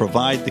that will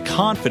provide the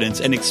confidence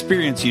and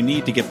experience you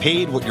need to get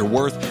paid what you're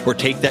worth or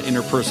take that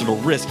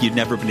interpersonal risk you've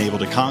never been able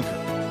to conquer.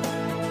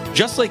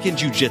 Just like in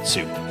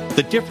jiu-jitsu,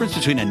 the difference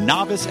between a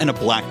novice and a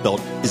black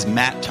belt is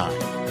mat time.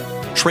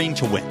 Train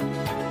to win.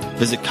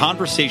 Visit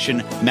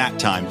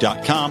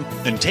conversationmattime.com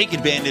and take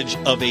advantage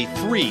of a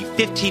free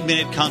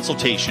 15-minute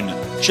consultation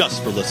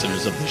just for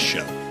listeners of this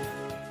show.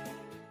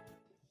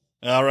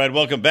 All right,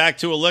 welcome back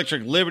to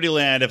Electric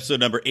Libertyland, episode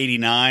number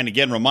 89.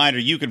 Again, reminder,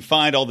 you can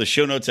find all the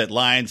show notes at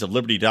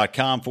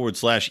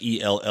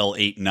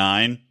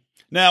lionsofliberty.com/ELL89.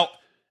 Now,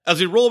 as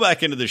we roll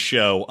back into the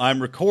show,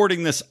 I'm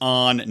recording this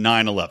on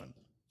 9/11,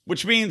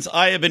 which means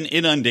I have been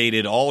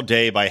inundated all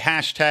day by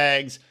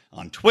hashtags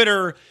on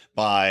Twitter,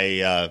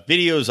 by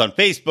videos on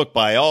Facebook,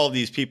 by all of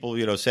these people,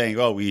 saying,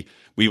 oh, we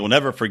will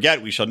never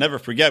forget, we shall never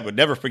forget, would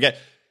never forget.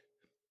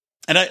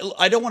 And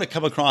I don't want to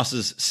come across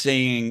as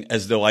saying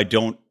as though I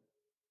don't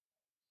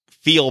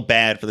feel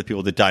bad for the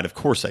people that died. Of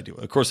course I do.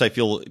 Of course I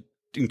feel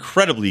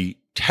incredibly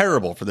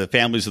terrible for the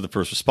families of the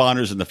first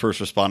responders and the first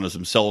responders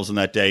themselves in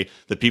that day,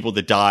 the people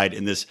that died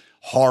in this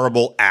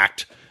horrible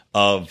act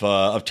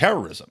of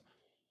terrorism,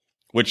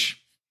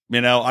 which,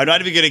 I'm not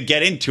even going to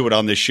get into it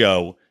on this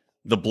show,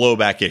 the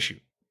blowback issue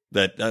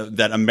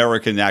that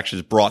American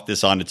actions brought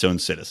this on its own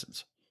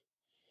citizens.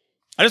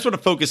 I just want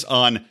to focus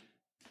on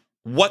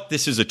what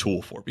this is a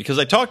tool for, because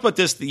I talked about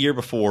this the year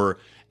before,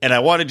 and I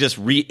want to just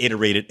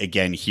reiterate it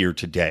again here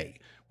today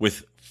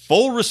with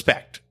full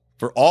respect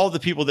for all the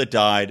people that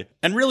died.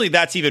 And really,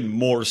 that's even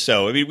more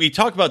so. I mean, we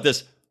talk about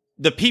this,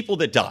 the people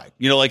that died,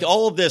 like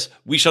all of this,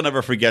 we shall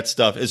never forget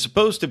stuff is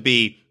supposed to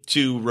be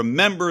to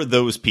remember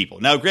those people.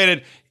 Now,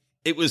 granted,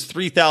 it was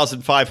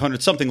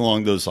 3,500, something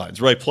along those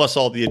lines, right? Plus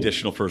all the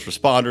additional first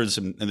responders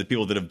and the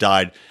people that have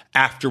died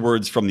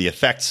afterwards from the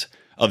effects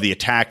of the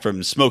attack,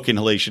 from smoke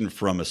inhalation,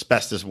 from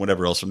asbestos, and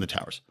whatever else from the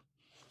towers.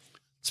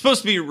 It's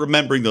supposed to be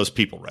remembering those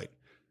people, right?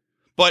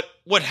 But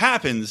what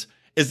happens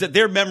is that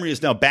their memory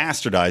is now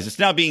bastardized. It's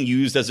now being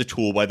used as a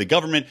tool by the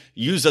government,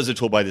 used as a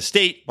tool by the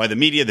state, by the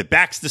media that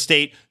backs the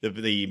state,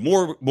 the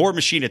war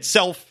machine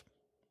itself,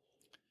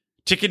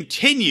 to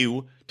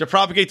continue to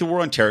propagate the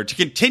war on terror, to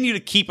continue to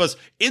keep us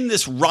in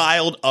this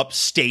riled up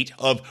state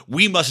of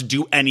we must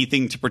do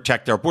anything to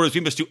protect our borders.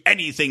 We must do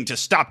anything to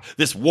stop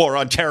this war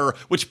on terror,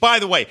 which, by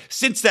the way,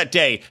 since that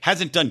day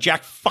hasn't done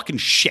jack fucking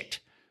shit,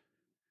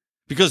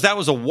 because that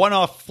was a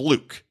one-off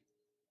fluke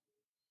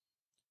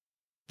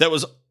that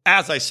was,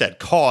 as I said,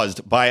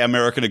 caused by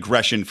American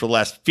aggression for the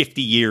last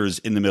 50 years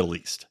in the Middle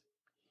East.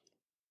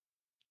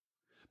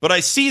 But I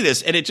see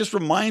this, and it just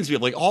reminds me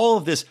of like all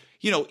of this,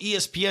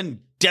 ESPN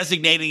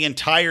designating an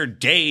entire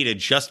day to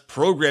just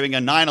programming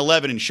on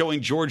 9/11 and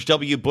showing George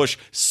W. Bush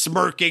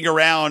smirking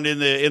around in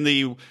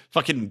the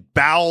fucking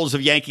bowels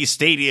of Yankee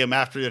Stadium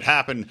after it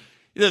happened.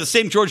 The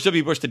same George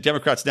W. Bush that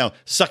Democrats now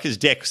suck his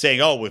dick saying,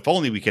 oh, if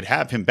only we could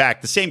have him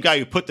back. The same guy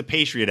who put the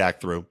Patriot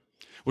Act through,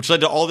 which led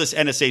to all this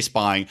NSA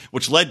spying,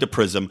 which led to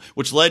PRISM,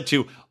 which led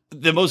to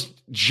the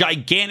most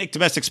gigantic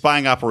domestic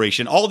spying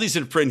operation, all these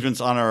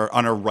infringements on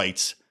our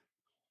rights,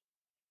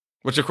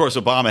 which, of course,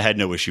 Obama had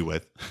no issue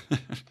with.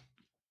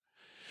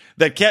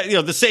 That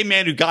the same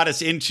man who got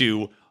us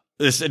into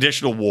this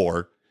additional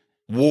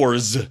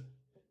wars.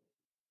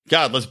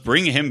 God, let's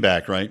bring him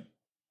back, right?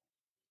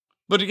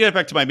 But to get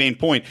back to my main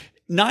point,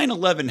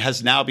 9/11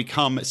 has now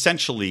become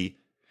essentially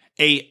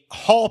a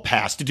hall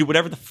pass to do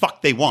whatever the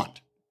fuck they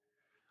want.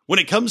 When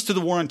it comes to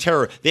the war on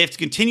terror, they have to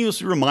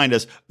continuously remind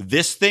us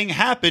this thing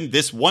happened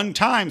this one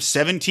time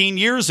 17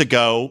 years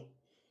ago.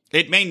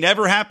 It may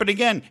never happen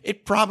again.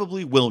 It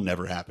probably will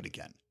never happen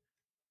again.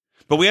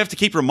 But we have to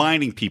keep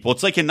reminding people.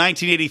 It's like in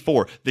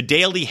 1984, the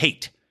Daily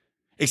Hate,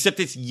 except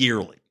it's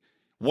yearly.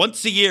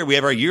 Once a year, we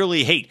have our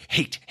yearly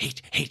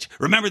hate.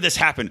 Remember this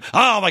happened.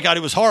 Oh my God,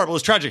 it was horrible. It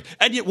was tragic.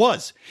 And it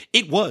was.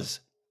 It was.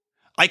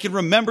 I can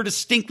remember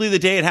distinctly the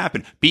day it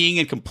happened, being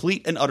in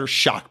complete and utter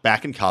shock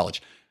back in college.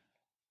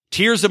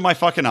 Tears in my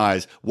fucking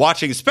eyes,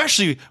 watching,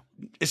 especially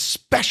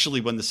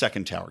when the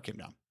second tower came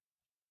down.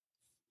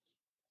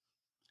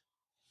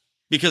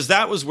 Because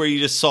that was where you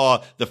just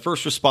saw the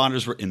first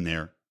responders were in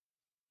there.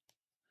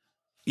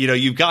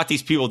 You've got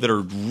these people that are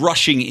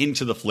rushing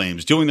into the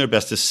flames, doing their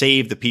best to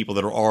save the people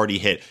that are already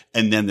hit,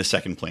 and then the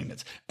second plane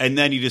hits. And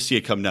then you just see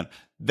it come down.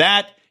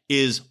 That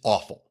is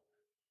awful.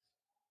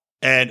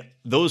 And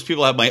those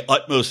people have my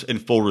utmost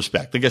and full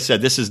respect. Like I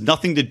said, this has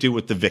nothing to do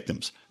with the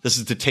victims. This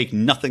is to take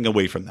nothing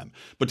away from them.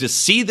 But to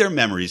see their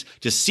memories,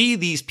 to see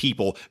these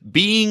people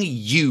being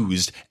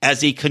used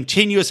as a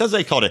continuous, as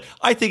I called it,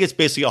 I think it's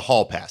basically a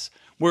hall pass,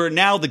 where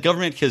now the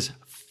government has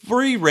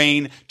free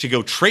reign to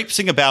go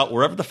traipsing about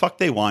wherever the fuck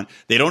they want.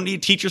 They don't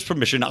need teachers'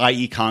 permission,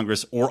 i.e.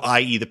 Congress, or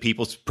i.e. the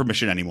people's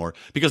permission anymore,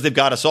 because they've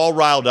got us all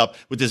riled up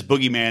with this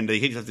boogeyman. They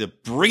have to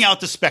bring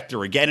out the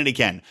specter again and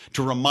again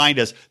to remind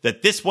us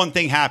that this one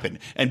thing happened.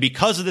 And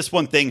because of this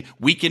one thing,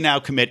 we can now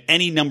commit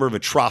any number of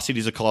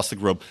atrocities across the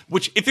globe,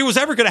 which if it was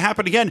ever going to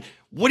happen again,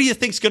 what do you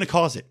think is going to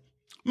cause it?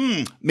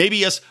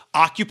 Maybe us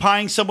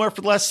occupying somewhere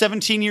for the last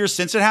 17 years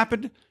since it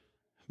happened?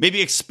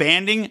 Maybe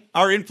expanding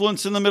our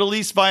influence in the Middle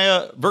East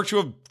via virtue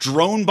of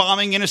drone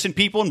bombing innocent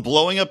people and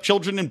blowing up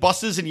children in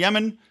buses in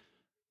Yemen?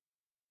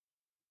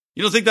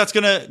 You don't think that's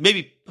going to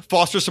maybe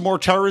foster some more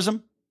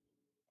terrorism?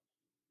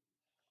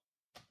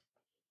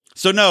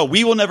 So no,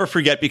 we will never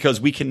forget, because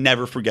we can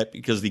never forget,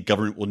 because the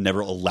government will never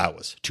allow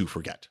us to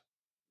forget.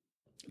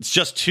 It's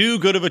just too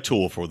good of a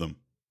tool for them.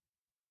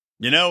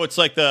 It's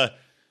like the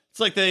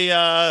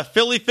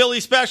Philly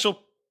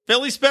special.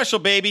 Philly special,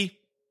 baby.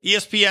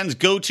 ESPN's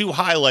go-to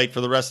highlight for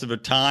the rest of the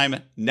time.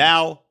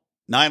 Now,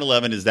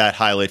 9/11 is that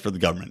highlight for the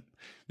government.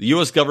 The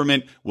U.S.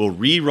 government will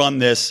rerun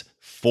this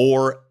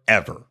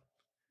forever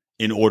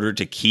in order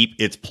to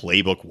keep its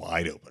playbook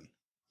wide open.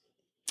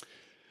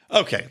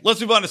 Okay,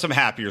 let's move on to some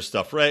happier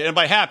stuff, right? And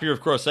by happier,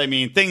 of course, I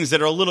mean things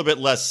that are a little bit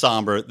less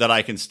somber that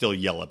I can still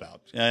yell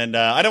about. And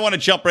I don't want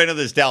to jump right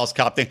into this Dallas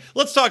cop thing.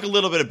 Let's talk a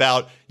little bit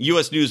about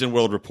U.S. News and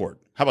World Report.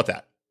 How about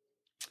that?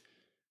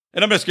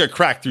 And I'm just going to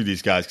crack through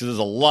these guys because there's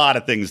a lot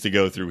of things to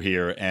go through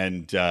here.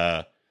 And,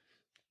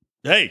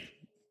 hey,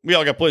 we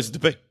all got places to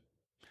be.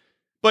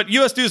 But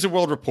U.S. News and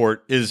World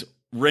Report is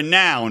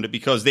renowned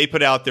because they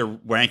put out their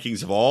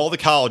rankings of all the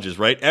colleges,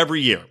 right,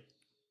 every year.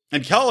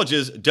 And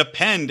colleges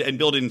depend and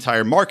build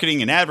entire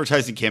marketing and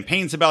advertising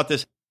campaigns about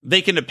this.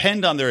 They can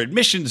depend on their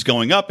admissions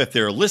going up if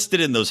they're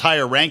listed in those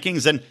higher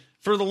rankings. And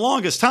for the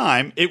longest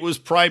time, it was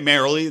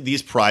primarily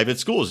these private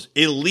schools,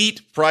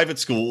 elite private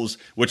schools,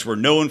 which were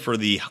known for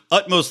the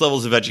utmost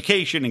levels of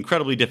education,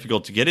 incredibly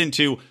difficult to get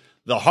into.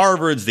 the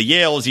Harvards, the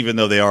Yales, even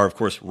though they are, of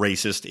course,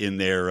 racist in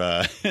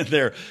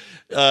their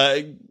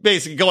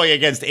basically going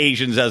against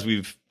Asians, as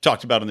we've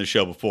talked about on the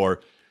show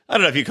before. I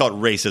don't know if you call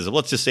it racism.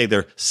 Let's just say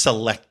they're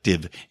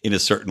selective in a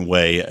certain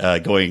way,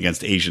 going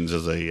against Asians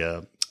as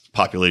a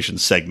population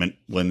segment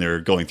when they're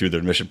going through their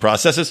admission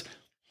processes.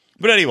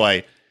 But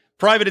anyway,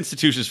 private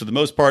institutions for the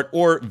most part,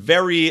 or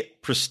very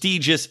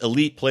prestigious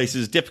elite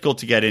places, difficult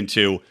to get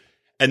into,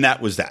 and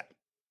that was that.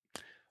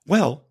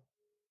 Well,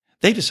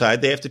 they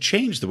decide they have to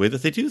change the way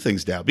that they do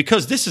things now,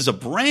 because this is a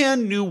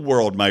brand new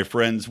world, my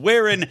friends,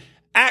 wherein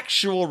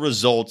actual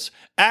results,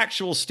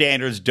 actual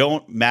standards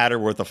don't matter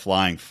worth a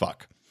flying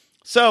fuck.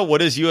 So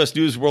what has U.S.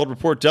 News World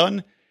Report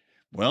done?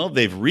 Well,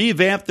 they've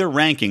revamped their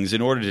rankings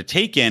in order to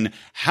take in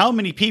how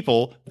many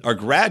people are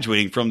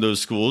graduating from those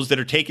schools that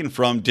are taken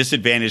from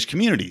disadvantaged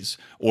communities,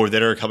 or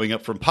that are coming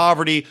up from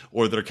poverty,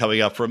 or that are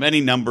coming up from any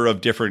number of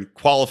different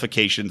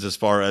qualifications as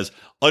far as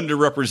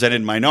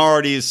underrepresented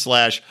minorities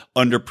 /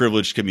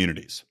 underprivileged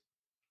communities.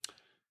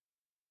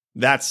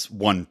 That's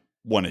one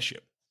issue.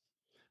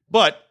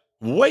 But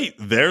wait,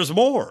 there's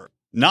more.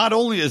 Not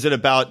only is it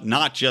about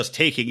not just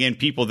taking in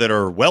people that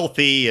are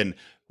wealthy and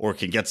or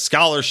can get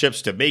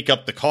scholarships to make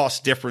up the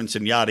cost difference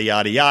and yada,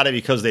 yada, yada,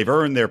 because they've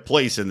earned their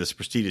place in this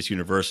prestigious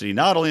university.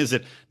 Not only is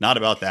it not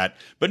about that,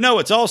 but no,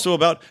 it's also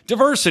about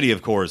diversity,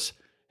 of course.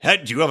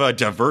 Do you have a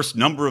diverse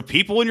number of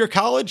people in your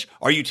college?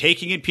 Are you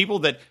taking in people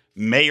that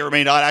may or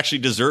may not actually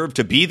deserve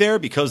to be there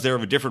because they're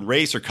of a different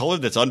race or color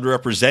that's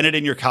underrepresented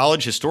in your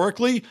college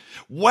historically?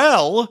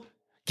 Well,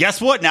 guess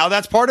what? Now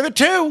that's part of it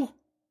too.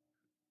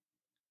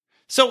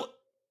 So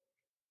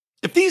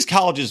if these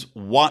colleges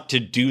want to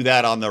do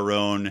that on their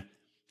own,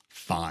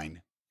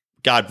 fine.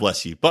 God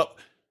bless you. But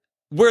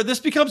where this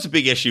becomes a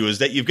big issue is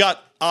that you've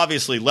got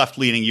obviously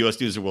left-leaning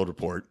U.S. News and World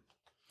Report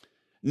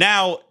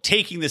now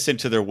taking this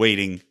into their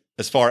weighting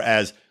as far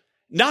as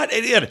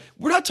we're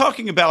not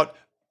talking about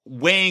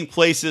weighing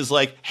places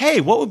like, hey,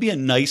 what would be a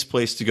nice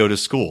place to go to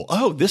school?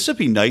 Oh, this would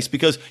be nice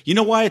because you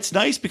know why it's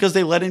nice? Because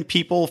they let in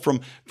people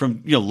from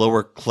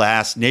lower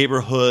class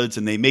neighborhoods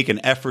and they make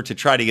an effort to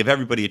try to give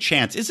everybody a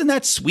chance. Isn't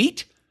that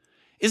sweet?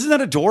 Isn't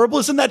that adorable?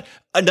 Isn't that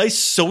a nice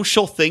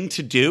social thing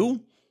to do?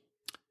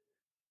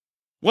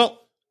 Well,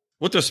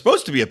 what they're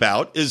supposed to be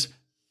about is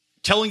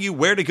telling you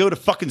where to go to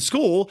fucking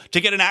school to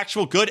get an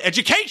actual good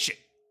education.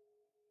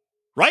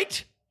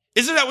 Right?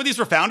 Isn't that what these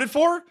were founded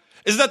for?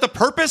 Isn't that the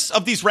purpose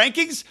of these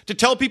rankings? To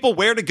tell people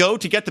where to go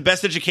to get the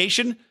best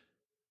education?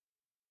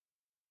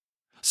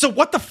 So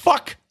what the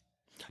fuck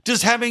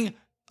does having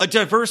a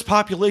diverse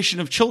population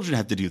of children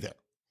have to do there?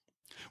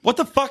 What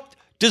the fuck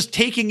does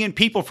taking in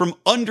people from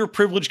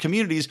underprivileged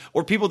communities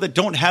or people that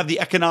don't have the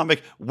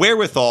economic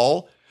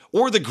wherewithal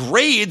or the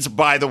grades,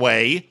 by the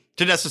way,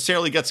 to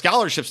necessarily get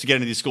scholarships to get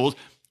into these schools,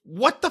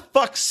 what the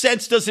fuck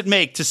sense does it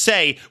make to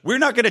say we're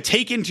not going to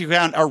take into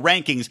account our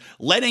rankings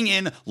letting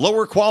in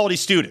lower quality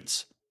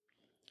students?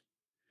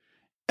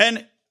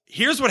 And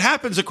here's what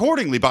happens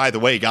accordingly, by the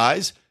way,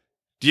 guys.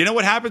 Do you know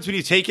what happens when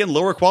you take in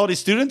lower quality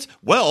students?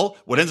 Well,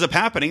 what ends up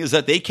happening is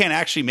that they can't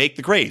actually make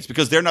the grades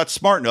because they're not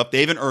smart enough.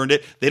 They haven't earned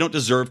it. They don't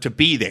deserve to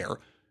be there.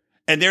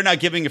 And they're not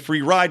giving a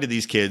free ride to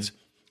these kids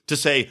to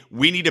say,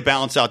 we need to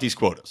balance out these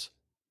quotas.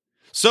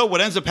 So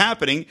what ends up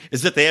happening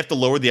is that they have to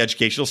lower the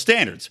educational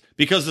standards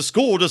because the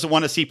school doesn't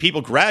want to see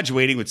people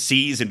graduating with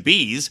C's and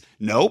B's.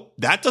 Nope,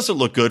 that doesn't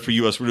look good for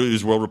U.S.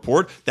 News World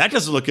Report. That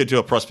doesn't look good to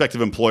a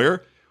prospective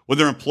employer. When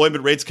their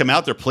employment rates come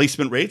out, their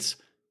placement rates.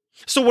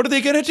 So what are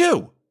they going to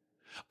do?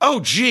 Oh,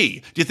 gee,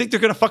 do you think they're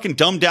going to fucking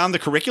dumb down the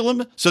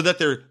curriculum so that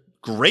their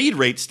grade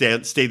rates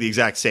stay the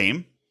exact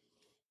same?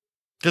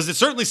 Because it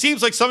certainly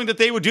seems like something that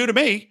they would do to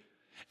me.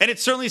 And it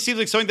certainly seems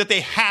like something that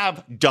they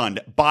have done,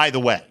 by the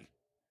way.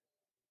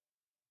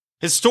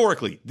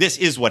 Historically, this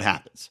is what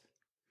happens.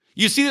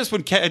 You see this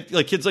when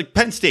kids like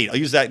Penn State. I'll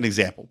use that as an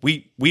example.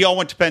 We all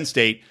went to Penn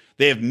State.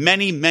 They have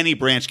many, many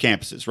branch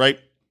campuses, right?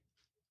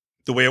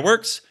 The way it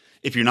works,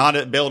 if you're not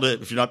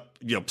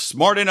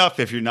smart enough,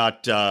 if you're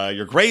not,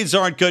 your grades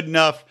aren't good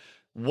enough,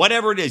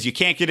 whatever it is, you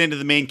can't get into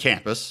the main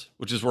campus,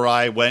 which is where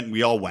I went and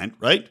we all went,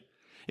 right?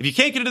 If you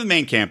can't get into the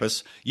main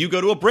campus, you go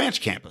to a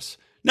branch campus.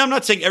 Now, I'm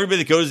not saying everybody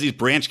that goes to these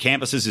branch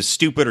campuses is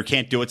stupid or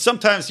can't do it.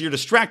 Sometimes you're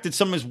distracted.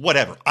 Sometimes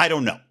whatever. I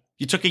don't know.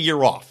 You took a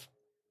year off.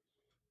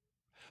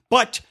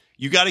 But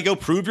you got to go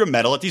prove your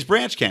mettle at these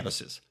branch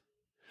campuses.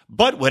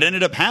 But what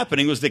ended up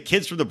happening was that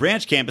kids from the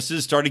branch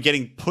campuses started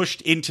getting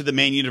pushed into the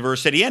main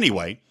university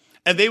anyway.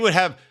 And they would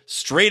have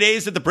straight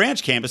A's at the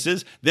branch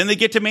campuses. Then they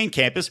get to main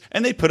campus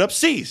and they put up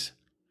C's.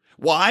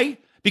 Why?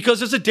 Because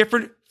there's a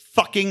different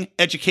fucking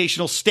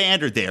educational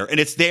standard there. And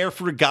it's there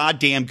for a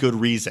goddamn good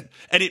reason.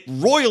 And it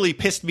royally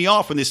pissed me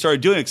off when they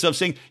started doing it. Because I'm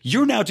saying,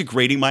 you're now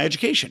degrading my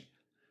education.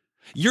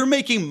 You're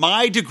making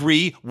my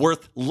degree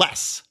worth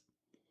less.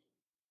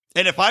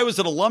 And if I was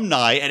an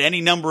alumni at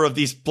any number of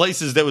these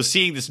places that was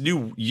seeing this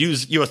new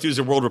U.S. News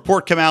and World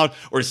Report come out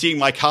or seeing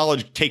my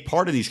college take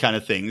part in these kind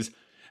of things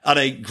on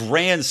a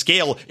grand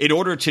scale in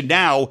order to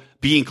now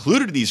be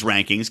included in these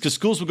rankings, because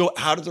schools will go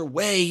out of their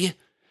way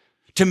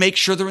to make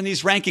sure they're in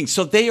these rankings.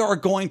 So they are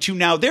going to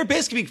now, they're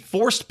basically being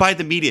forced by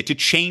the media to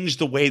change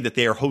the way that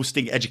they are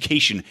hosting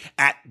education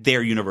at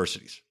their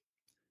universities.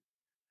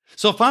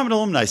 So if I'm an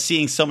alumni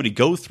seeing somebody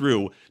go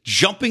through,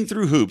 jumping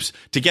through hoops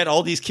to get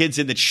all these kids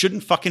in that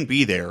shouldn't fucking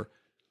be there,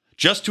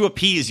 just to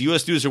appease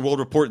U.S. News and World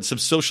Report and some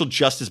social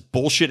justice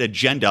bullshit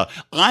agenda,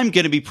 I'm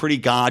going to be pretty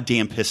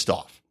goddamn pissed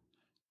off.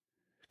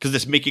 Because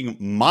it's making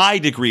my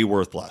degree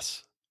worth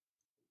less.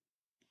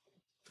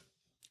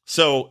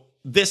 So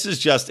this is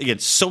just, again,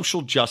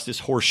 social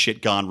justice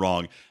horseshit gone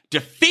wrong.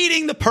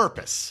 Defeating the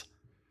purpose.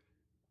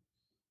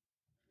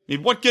 I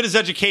mean, what good is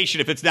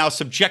education if it's now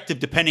subjective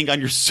depending on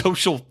your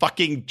social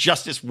fucking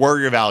justice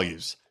warrior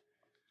values?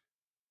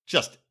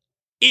 Just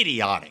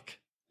idiotic.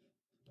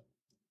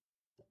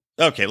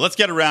 Okay, let's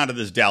get around to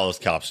this Dallas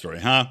cop story,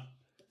 huh?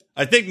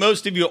 I think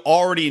most of you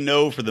already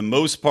know, for the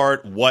most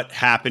part, what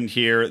happened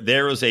here.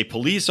 There was a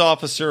police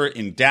officer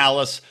in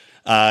Dallas.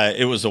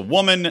 It was a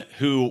woman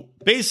who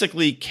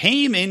basically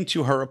came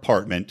into her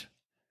apartment,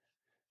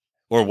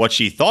 or what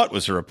she thought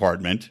was her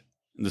apartment.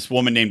 This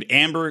woman named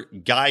Amber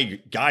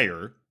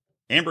Geyer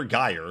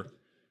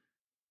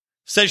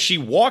says she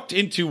walked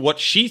into what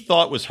she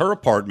thought was her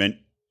apartment.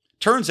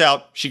 Turns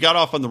out she got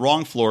off on the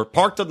wrong floor,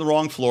 parked on the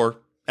wrong floor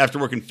after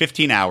working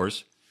 15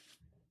 hours,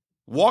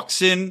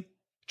 walks in,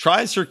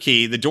 tries her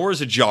key, the door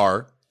is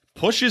ajar,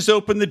 pushes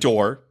open the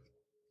door,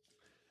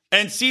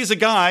 and sees a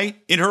guy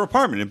in her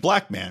apartment, a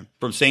black man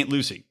from St.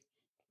 Lucie.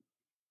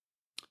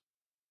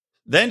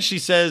 Then she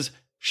says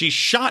she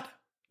shot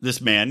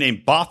this man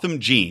named Botham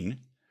Jean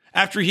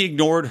after he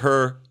ignored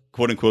her,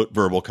 quote-unquote,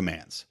 verbal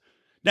commands.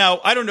 Now,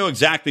 I don't know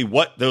exactly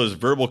what those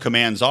verbal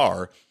commands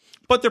are,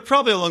 but they're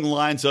probably along the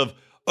lines of,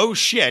 oh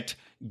shit,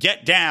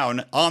 get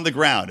down on the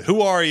ground.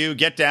 Who are you?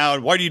 Get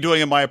down. What are you doing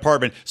in my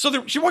apartment?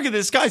 So she's walking,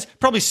 this guy's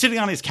probably sitting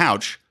on his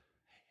couch.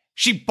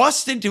 She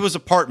busts into his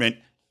apartment,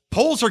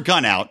 pulls her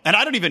gun out, and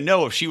I don't even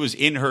know if she was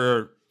in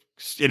her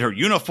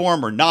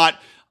uniform or not.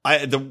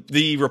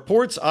 The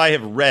reports I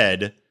have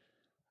read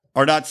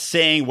are not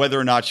saying whether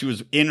or not she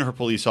was in her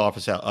police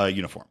office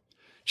uniform.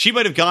 She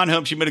might have gone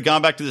home. She might have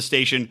gone back to the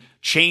station,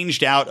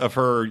 changed out of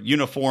her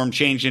uniform,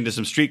 changed into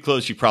some street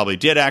clothes. She probably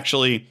did,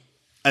 actually,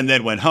 and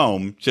then went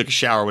home, took a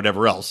shower,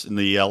 whatever else, in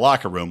the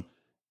locker room.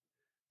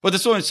 But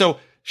this woman, so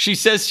she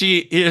says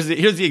here's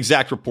the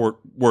exact report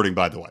wording,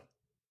 by the way.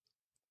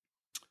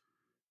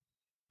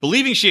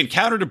 Believing she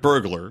encountered a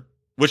burglar,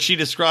 which she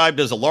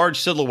described as a large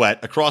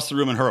silhouette across the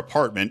room in her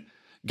apartment,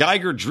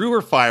 Geiger drew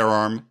her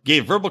firearm,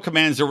 gave verbal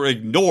commands that were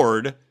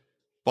ignored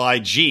by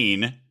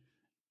Jean,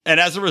 and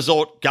as a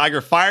result,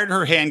 Geiger fired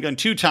her handgun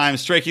 2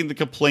 times, striking the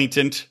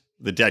complainant,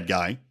 the dead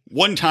guy,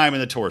 1 time in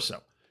the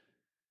torso.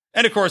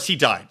 And of course, he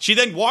died. She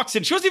then walks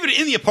in. She wasn't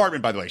even in the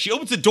apartment, by the way. She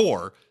opens the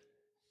door,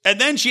 and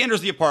then she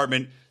enters the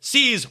apartment,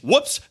 sees,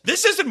 whoops,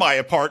 this isn't my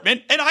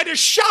apartment, and I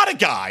just shot a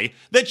guy.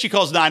 Then she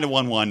calls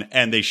 911,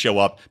 and they show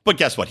up. But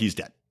guess what? He's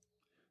dead.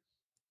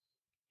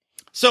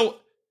 So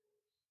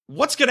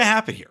what's going to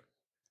happen here?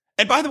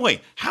 And by the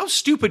way, how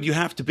stupid you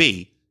have to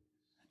be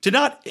to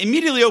not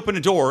immediately open a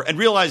door and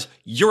realize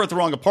you're at the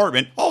wrong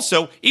apartment.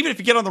 Also, even if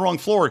you get on the wrong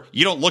floor,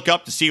 you don't look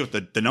up to see what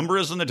the number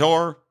is on the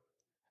door.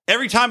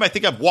 Every time I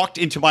think I've walked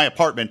into my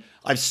apartment,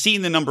 I've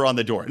seen the number on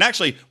the door. And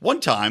actually, one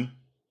time,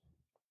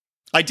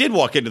 I did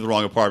walk into the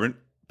wrong apartment,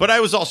 but I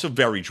was also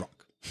very drunk.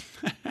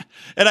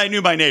 And I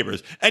knew my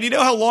neighbors. And you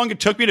know how long it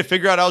took me to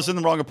figure out I was in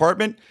the wrong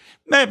apartment?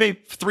 Maybe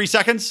 3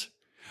 seconds.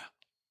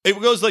 It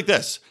goes like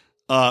this.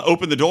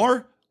 Open the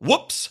door.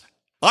 Whoops.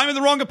 I'm in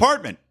the wrong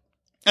apartment.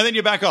 And then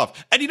you back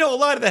off. And you know, a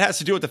lot of that has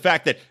to do with the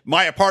fact that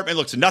my apartment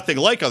looks nothing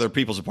like other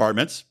people's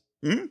apartments.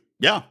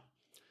 Yeah.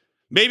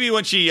 Maybe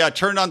when she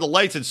turned on the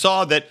lights and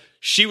saw that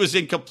she was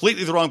in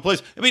completely the wrong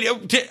place. I mean,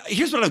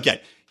 here's what I don't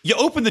get. You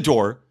open the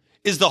door.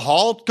 Is the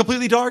hall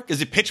completely dark?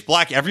 Is it pitch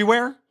black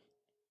everywhere?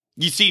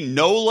 You see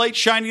no light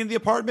shining in the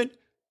apartment?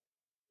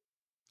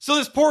 So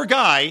this poor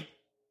guy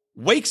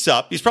wakes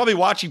up. He's probably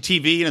watching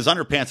TV in his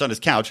underpants on his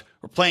couch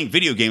or playing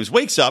video games.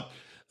 Wakes up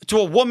to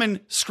a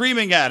woman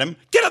screaming at him,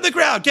 get on the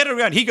ground, get on the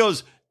ground. He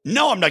goes,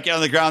 no, I'm not getting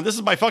on the ground. This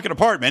is my fucking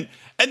apartment.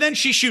 And then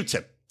she shoots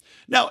him.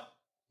 Now,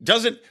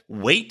 doesn't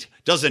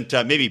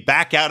maybe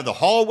back out of the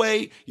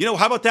hallway. You know,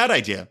 how about that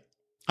idea?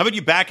 How about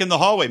you back in the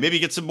hallway? Maybe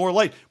get some more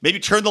light. Maybe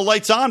turn the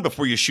lights on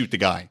before you shoot the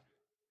guy.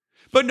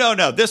 But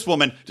no, this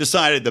woman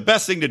decided the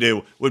best thing to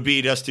do would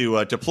be just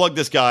to plug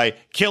this guy,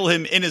 kill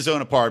him in his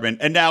own apartment.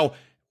 And now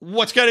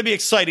what's going to be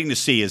exciting to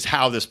see is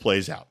how this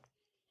plays out.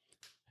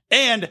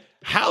 And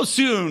how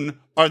soon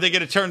are they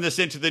going to turn this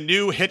into the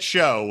new hit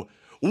show,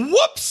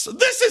 Whoops,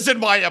 This Isn't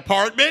My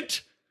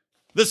Apartment?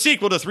 The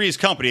sequel to Three's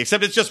Company,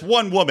 except it's just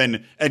one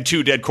woman and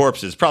 2 dead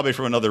corpses, probably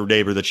from another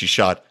neighbor that she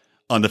shot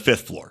on the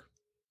 5th floor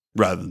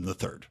rather than the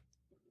 3rd.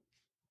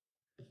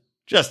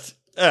 Just,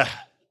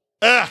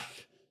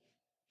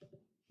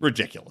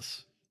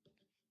 ridiculous.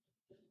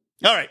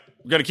 All right,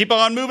 we're going to keep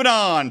on moving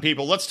on,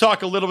 people. Let's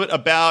talk a little bit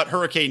about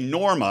Hurricane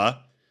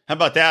Norma. How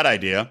about that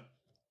idea?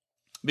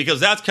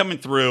 Because that's coming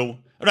through.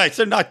 All right,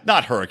 so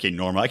not Hurricane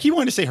Norma. I keep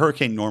wanting to say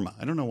Hurricane Norma.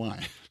 I don't know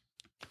why.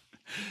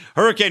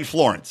 Hurricane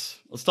Florence.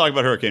 Let's talk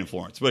about Hurricane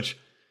Florence, which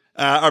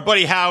our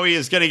buddy Howie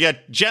is going to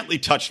get gently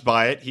touched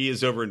by it. He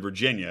is over in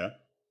Virginia.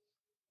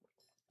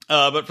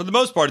 But for the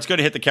most part, it's going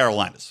to hit the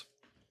Carolinas.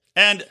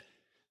 And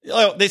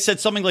they said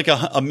something like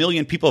a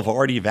million people have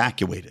already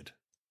evacuated,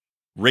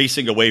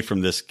 racing away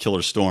from this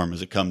killer storm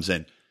as it comes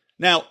in.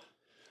 Now,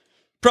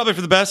 probably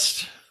for the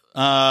best.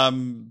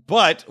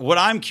 But what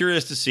I'm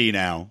curious to see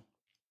now,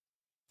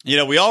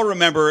 we all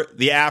remember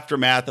the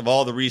aftermath of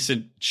all the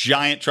recent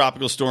giant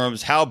tropical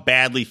storms, how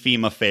badly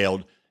FEMA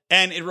failed.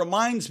 And it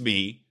reminds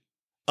me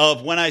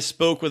of when I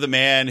spoke with a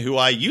man who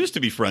I used to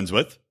be friends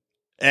with.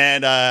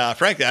 And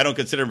frankly, I don't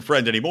consider him a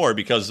friend anymore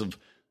because of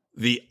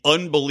the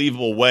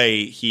unbelievable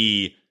way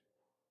he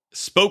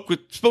spoke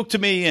to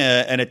me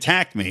and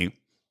attacked me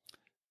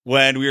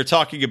when we were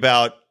talking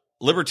about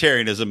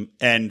libertarianism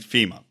and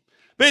FEMA.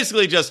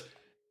 Basically just,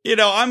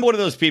 I'm one of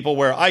those people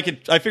where I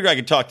figure I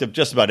could talk to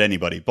just about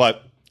anybody,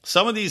 but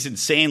some of these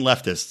insane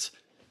leftists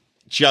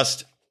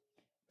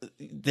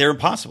they're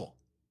impossible.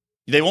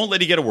 They won't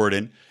let you get a word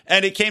in.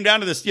 And it came down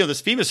to this,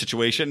 this FEMA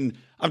situation.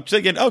 I'm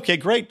thinking, okay,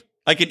 great.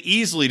 I can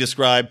easily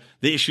describe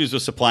the issues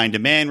with supply and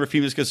demand where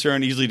FEMA is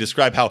concerned, easily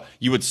describe how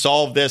you would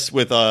solve this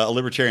with a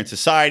libertarian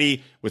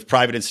society, with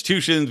private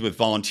institutions, with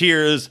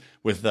volunteers,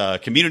 with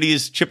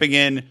communities chipping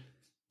in.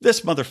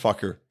 This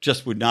motherfucker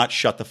just would not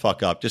shut the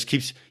fuck up. Just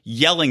keeps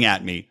yelling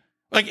at me.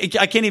 Like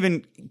I can't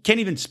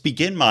even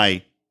begin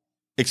my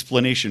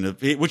explanation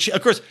of it, which,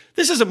 of course,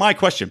 this isn't my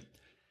question.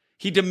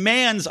 He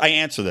demands I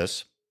answer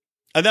this.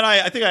 And then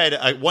I think I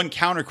had one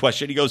counter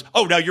question. He goes,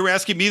 "Oh, now you're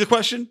asking me the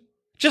question?"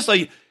 Just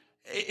like,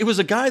 it was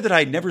a guy that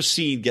I'd never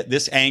seen get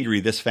this angry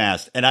this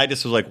fast. And I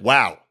just was like,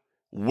 wow,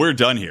 we're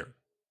done here.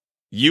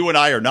 You and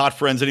I are not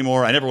friends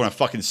anymore. I never want to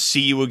fucking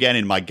see you again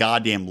in my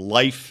goddamn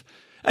life.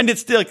 And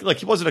it's still like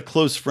he wasn't a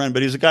close friend,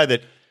 but he was a guy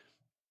that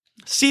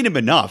seen him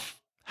enough,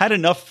 had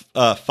enough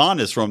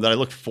fondness for him that I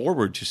looked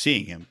forward to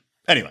seeing him.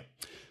 Anyway,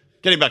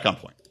 getting back on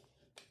point.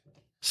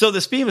 So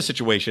this FEMA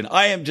situation,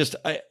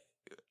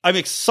 I'm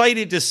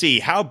excited to see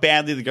how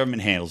badly the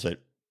government handles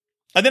it.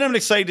 And then I'm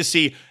excited to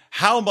see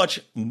how much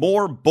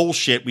more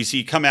bullshit we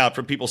see come out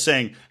from people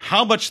saying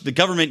how much the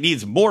government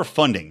needs more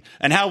funding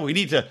and how we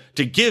need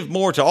to give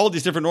more to all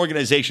these different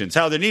organizations,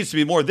 how there needs to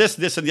be more this,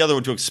 and the other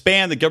one to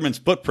expand the government's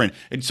footprint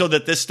and so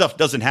that this stuff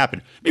doesn't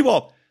happen.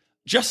 Meanwhile,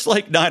 just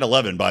like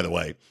 9/11, by the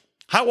way,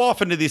 how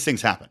often do these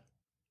things happen?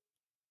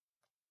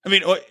 I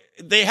mean,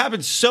 they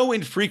happen so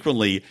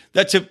infrequently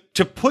that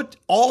to put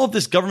all of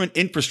this government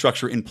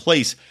infrastructure in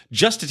place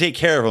just to take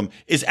care of them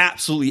is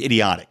absolutely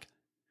idiotic.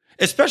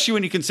 Especially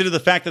when you consider the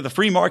fact that the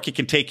free market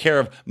can take care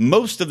of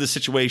most of the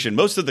situation,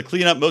 most of the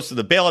cleanup, most of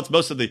the bailouts,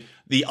 most of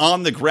the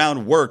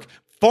on-the-ground work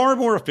far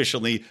more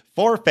efficiently,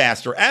 far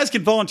faster, as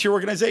can volunteer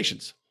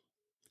organizations.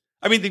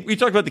 I mean, we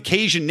talked about the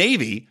Cajun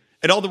Navy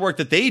and all the work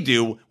that they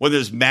do when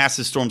there's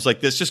massive storms like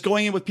this, just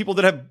going in with people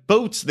that have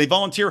boats. They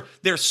volunteer.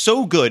 They're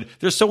so good.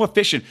 They're so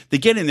efficient. They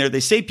get in there.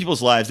 They save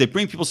people's lives. They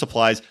bring people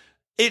supplies.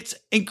 It's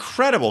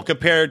incredible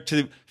compared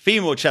to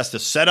FEMA, which has to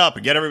set up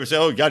and get everybody to say,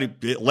 oh,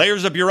 God,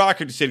 layers of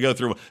bureaucracy to go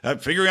through,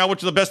 figuring out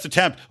what's the best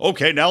attempt.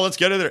 Okay, now let's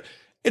get in there.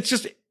 It's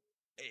just,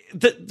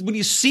 when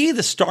you see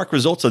the stark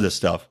results of this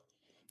stuff,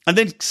 and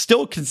then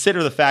still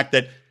consider the fact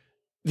that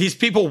these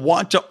people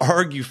want to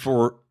argue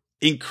for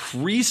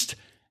increased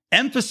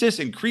emphasis,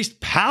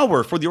 increased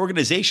power for the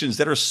organizations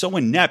that are so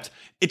inept,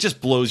 it just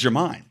blows your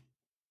mind.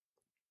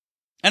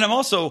 And I'm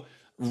also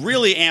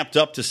really amped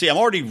up to see, I'm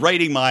already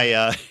writing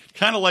my,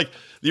 kind of like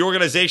the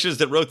organizations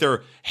that wrote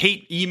their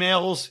hate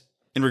emails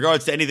in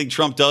regards to anything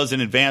Trump does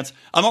in advance.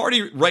 I'm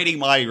already writing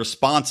my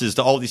responses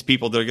to all these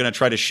people that are going to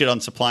try to shit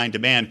on supply and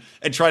demand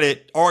and try to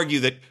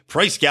argue that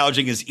price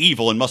gouging is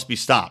evil and must be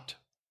stopped.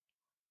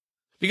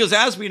 Because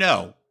as we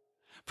know,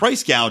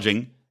 price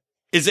gouging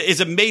is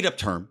a made-up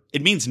term.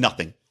 It means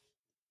nothing.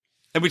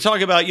 And we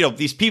talk about,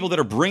 these people that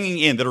are bringing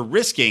in, that are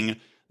risking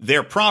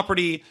their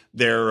property,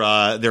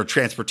 their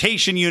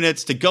transportation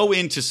units to go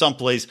into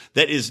someplace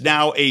that is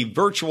now a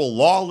virtual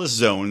lawless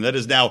zone that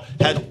is now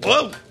I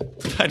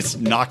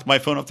just knocked my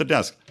phone off the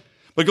desk.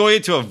 But going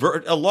into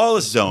a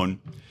lawless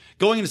zone,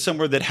 going into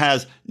somewhere that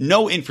has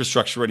no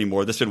infrastructure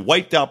anymore, that's been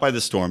wiped out by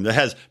the storm, that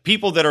has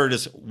people that are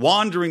just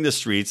wandering the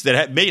streets,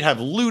 that may have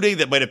looting,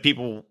 that might have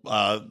people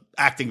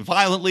acting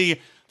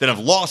violently, that have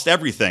lost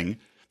everything,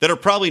 that are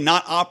probably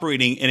not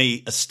operating in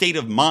a state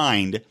of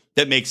mind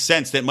that makes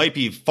sense, that might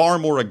be far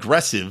more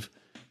aggressive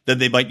than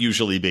they might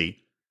usually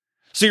be.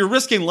 So you're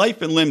risking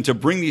life and limb to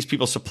bring these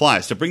people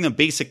supplies, to bring them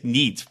basic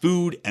needs,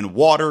 food and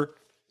water,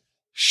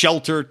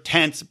 shelter,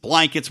 tents,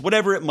 blankets,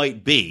 whatever it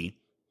might be.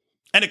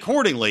 And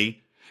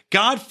accordingly,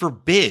 God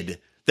forbid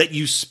that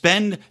you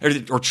spend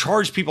or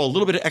charge people a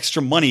little bit of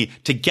extra money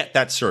to get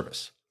that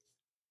service.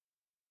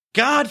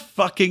 God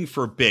fucking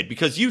forbid,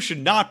 because you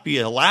should not be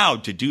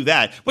allowed to do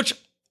that, which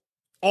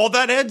all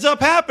that ends up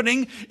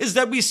happening is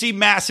that we see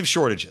massive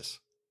shortages.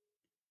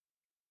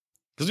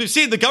 Because we've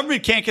seen the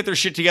government can't get their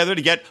shit together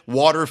to get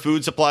water,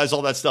 food supplies,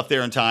 all that stuff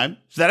there in time.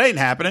 So that ain't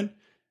happening.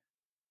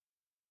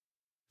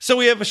 So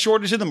we have a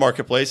shortage in the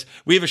marketplace.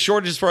 We have a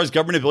shortage as far as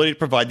government ability to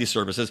provide these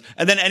services.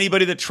 And then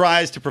anybody that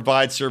tries to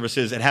provide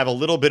services and have a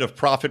little bit of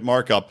profit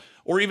markup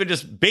or even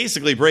just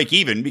basically break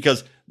even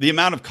because the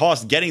amount of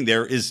cost getting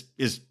there is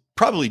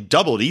probably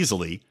doubled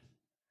easily.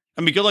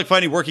 I mean, good luck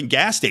finding working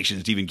gas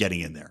stations to even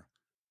getting in there.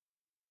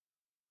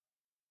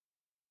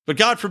 But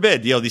God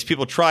forbid, these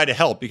people try to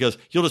help because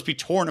you'll just be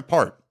torn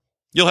apart.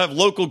 You'll have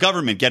local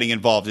government getting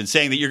involved and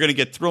saying that you're going to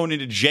get thrown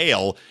into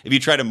jail if you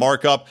try to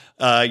mark up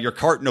your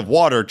carton of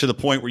water to the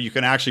point where you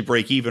can actually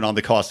break even on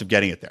the cost of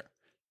getting it there.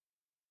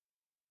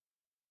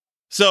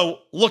 So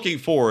looking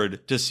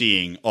forward to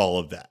seeing all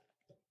of that.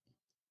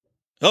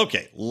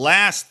 Okay,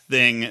 last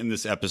thing in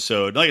this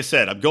episode. Like I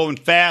said, I'm going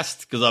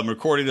fast because I'm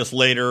recording this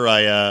later.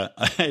 I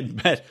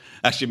met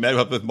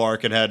up with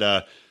Mark and had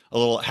a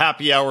little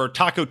happy hour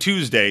Taco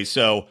Tuesday.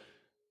 So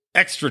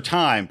extra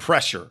time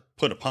pressure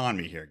put upon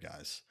me here,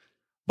 guys.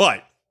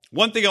 But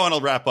one thing I want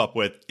to wrap up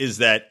with is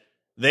that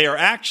they are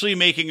actually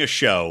making a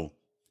show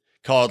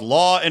called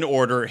Law and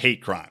Order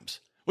Hate Crimes,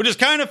 which is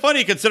kind of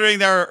funny considering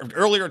their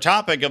earlier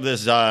topic of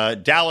this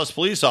Dallas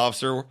police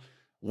officer,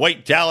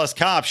 white Dallas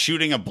cop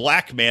shooting a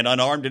black man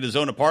unarmed in his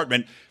own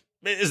apartment.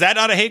 Is that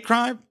not a hate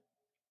crime?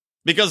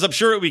 Because I'm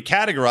sure it would be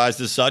categorized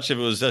as such if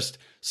it was just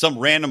some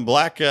random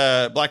black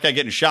guy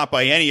getting shot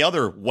by any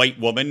other white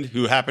woman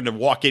who happened to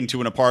walk into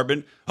an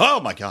apartment.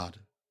 Oh, my God.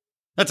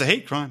 That's a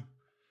hate crime.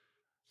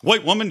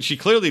 White woman, she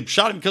clearly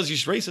shot him because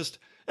he's racist.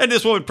 And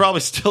this woman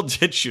probably still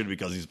did shoot him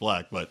because he's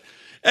black. But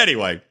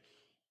anyway,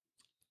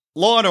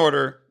 Law and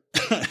Order,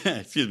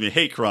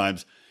 Hate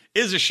Crimes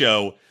is a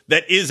show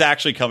that is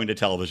actually coming to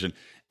television.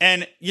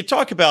 And you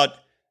talk about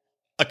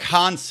a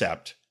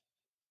concept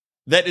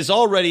that is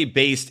already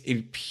based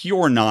in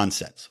pure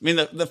nonsense. I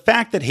mean, the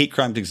fact that hate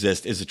crimes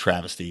exist is a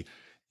travesty.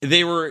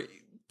 They're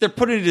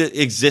put into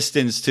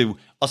existence to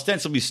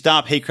ostensibly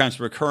stop hate crimes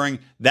from occurring.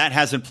 That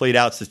hasn't played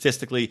out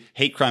statistically.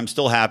 Hate crimes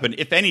still happen.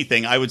 If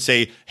anything, I would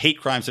say hate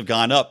crimes have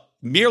gone up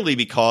merely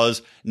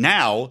because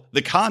now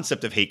the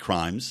concept of hate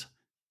crimes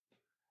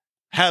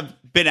have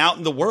been out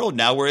in the world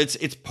now where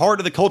it's part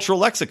of the cultural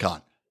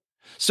lexicon.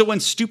 So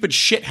when stupid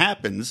shit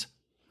happens,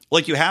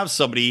 like you have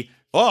somebody,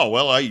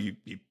 you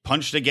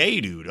punched a gay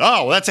dude.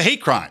 Oh, well, that's a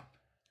hate crime.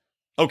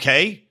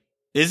 Okay.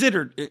 Is it,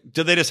 or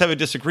do they just have a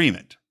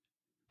disagreement?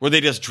 Were they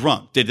just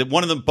drunk? Did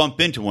one of them bump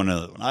into one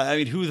another? I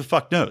mean, who the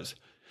fuck knows?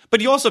 But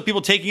you also have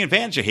people taking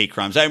advantage of hate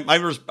crimes.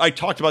 I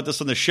talked about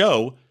this on the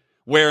show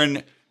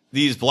wherein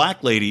these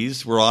black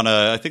ladies were on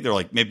I think they're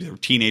like, maybe they were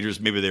teenagers,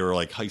 maybe they were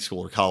like high school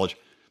or college,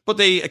 but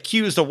they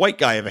accused a white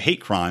guy of a hate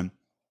crime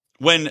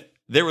when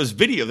there was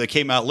video that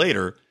came out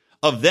later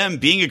of them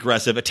being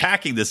aggressive,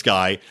 attacking this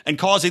guy and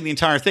causing the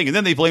entire thing. And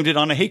then they blamed it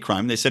on a hate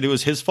crime. They said it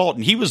was his fault.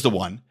 And he was the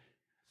one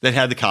that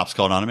had the cops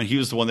called on him. And he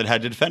was the one that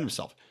had to defend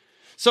himself.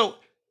 So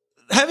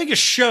having a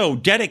show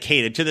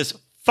dedicated to this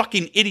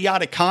fucking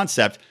idiotic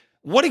concept,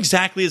 what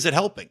exactly is it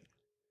helping?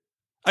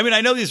 I mean,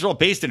 I know these are all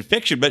based in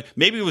fiction, but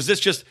maybe was this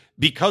just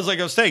because, like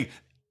I was saying,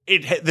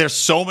 there's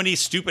so many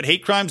stupid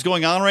hate crimes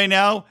going on right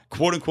now,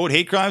 quote unquote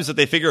hate crimes, that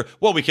they figure,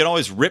 well, we can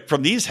always rip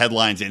from these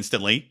headlines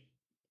instantly.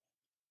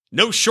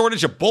 No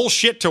shortage of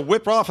bullshit to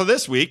whip off of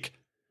this week.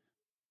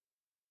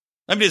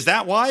 I mean, is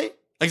that why?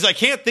 Because I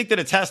can't think that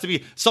it has to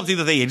be something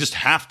that they just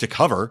have to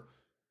cover.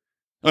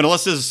 I mean,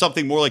 unless this is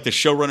something more like the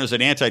showrunner's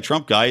an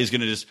anti-Trump guy. He's going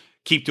to just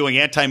keep doing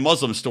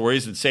anti-Muslim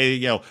stories and say,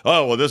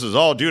 this is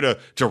all due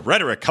to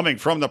rhetoric coming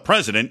from the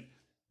president.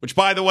 Which,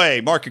 by the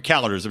way, mark your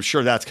calendars. I'm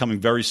sure that's coming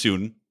very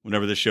soon,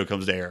 whenever this show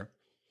comes to air.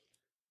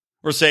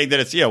 We're saying that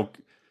it's,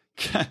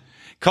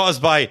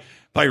 caused by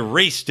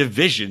race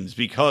divisions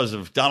because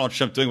of Donald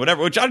Trump doing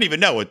whatever, which I don't even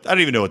know what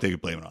they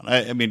could blame it on.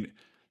 I mean,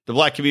 the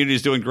black community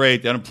is doing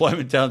great. The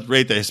unemployment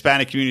rate, the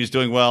Hispanic community is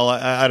doing well.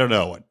 I don't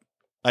know what.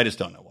 I just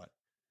don't know what.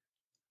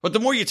 But the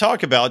more you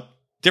talk about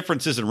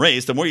differences in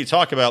race, the more you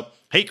talk about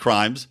hate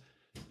crimes,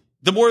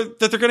 the more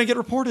that they're going to get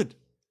reported.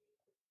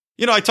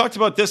 I talked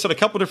about this on a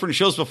couple different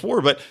shows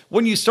before, but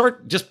when you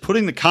start just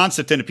putting the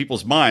concept into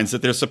people's minds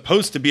that they're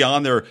supposed to be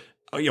on their,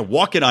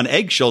 walking on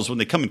eggshells when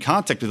they come in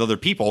contact with other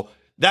people,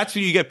 that's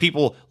when you get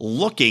people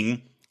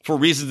looking for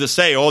reasons to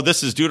say, oh,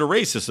 this is due to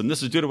racism,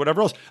 this is due to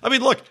whatever else. I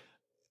mean, look,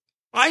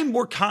 I'm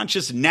more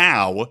conscious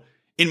now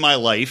in my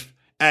life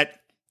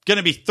at going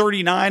to be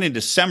 39 in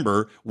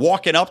December,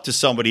 walking up to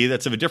somebody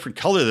that's of a different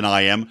color than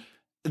I am,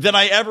 than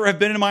I ever have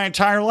been in my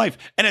entire life.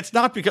 And it's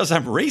not because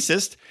I'm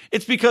racist.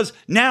 It's because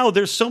now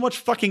there's so much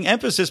fucking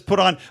emphasis put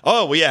on,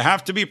 you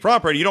have to be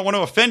proper and you don't want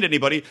to offend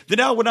anybody. That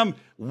now when I'm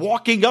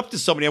walking up to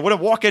somebody, when I'm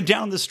walking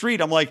down the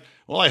street, I'm like,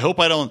 well, I hope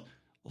I don't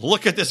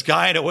look at this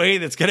guy in a way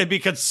that's going to be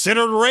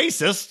considered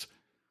racist.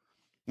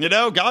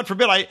 God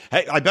forbid,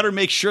 I better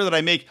make sure that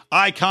I make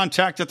eye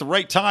contact at the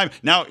right time.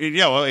 Now,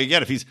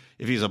 again, if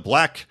he's a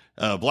black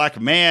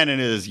man in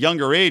his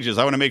younger ages,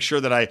 I want to make sure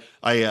that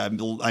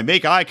I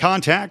make eye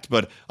contact,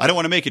 but I don't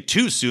want to make it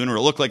too soon or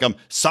look like I'm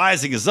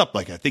sizing us up,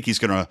 like I think he's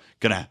gonna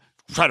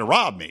try to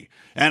rob me.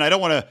 And I don't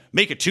want to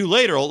make it too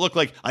late or it'll look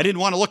like I didn't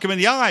want to look him in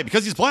the eye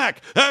because he's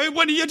black.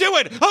 When do you do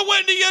it?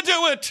 When do you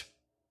do it?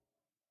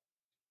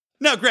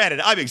 Now, granted,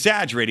 I'm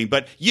exaggerating,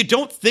 but you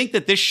don't think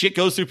that this shit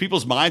goes through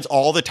people's minds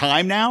all the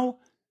time now?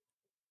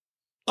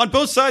 On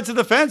both sides of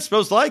the fence,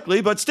 most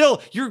likely, but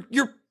still,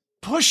 you're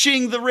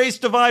pushing the race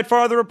divide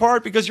farther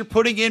apart because you're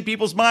putting in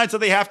people's minds that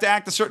they have to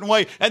act a certain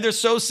way, and they're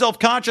so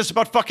self-conscious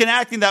about fucking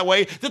acting that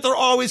way that they're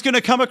always going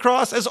to come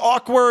across as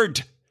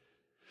awkward.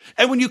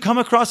 And when you come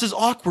across as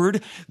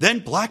awkward, then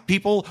black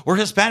people or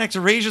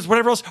Hispanics or Asians,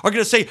 whatever else, are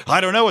going to say,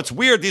 I don't know, it's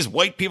weird. These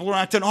white people are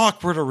acting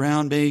awkward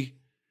around me.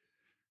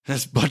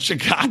 There's a bunch of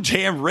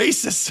goddamn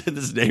racists in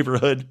this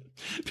neighborhood.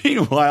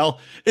 Meanwhile,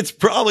 it's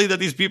probably that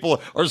these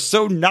people are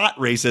so not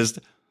racist,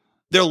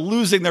 they're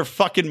losing their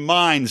fucking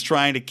minds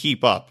trying to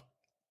keep up.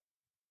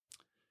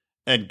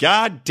 And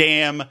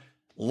goddamn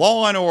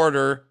Law and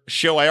Order,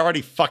 show I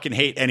already fucking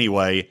hate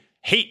anyway,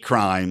 hate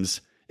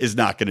crimes, is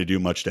not going to do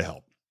much to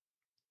help.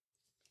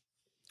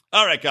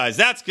 All right, guys,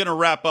 that's going to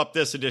wrap up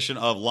this edition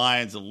of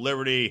Lions of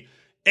Liberty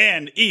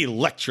and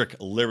Electric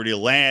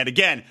Libertyland.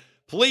 Again,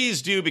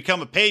 please do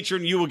become a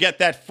patron. You will get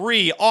that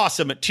free,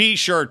 awesome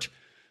t-shirt.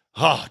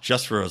 Oh,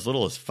 just for as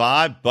little as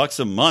 $5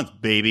 a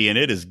month, baby. And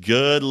it is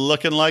good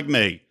looking like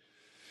me.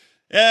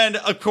 And,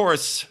 of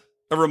course,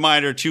 a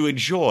reminder to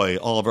enjoy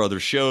all of our other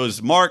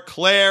shows. Mark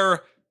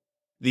Claire,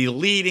 the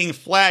leading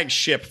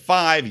flagship,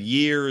 5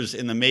 years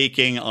in the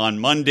making on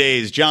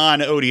Mondays. John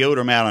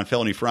Odermatt on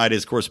Felony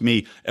Fridays. Of course,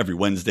 me every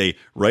Wednesday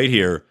right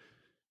here,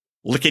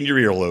 licking your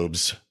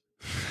earlobes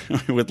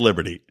with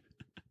Liberty.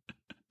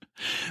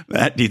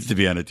 That needs to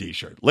be on a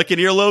t-shirt. Licking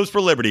earlobes for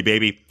Liberty,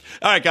 baby.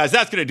 All right, guys,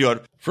 that's going to do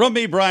it. From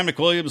me, Brian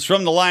McWilliams,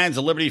 from the Lions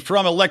of Liberty,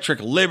 from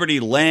Electric Liberty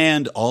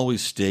Land.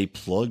 Always stay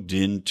plugged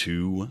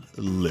into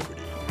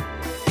Liberty.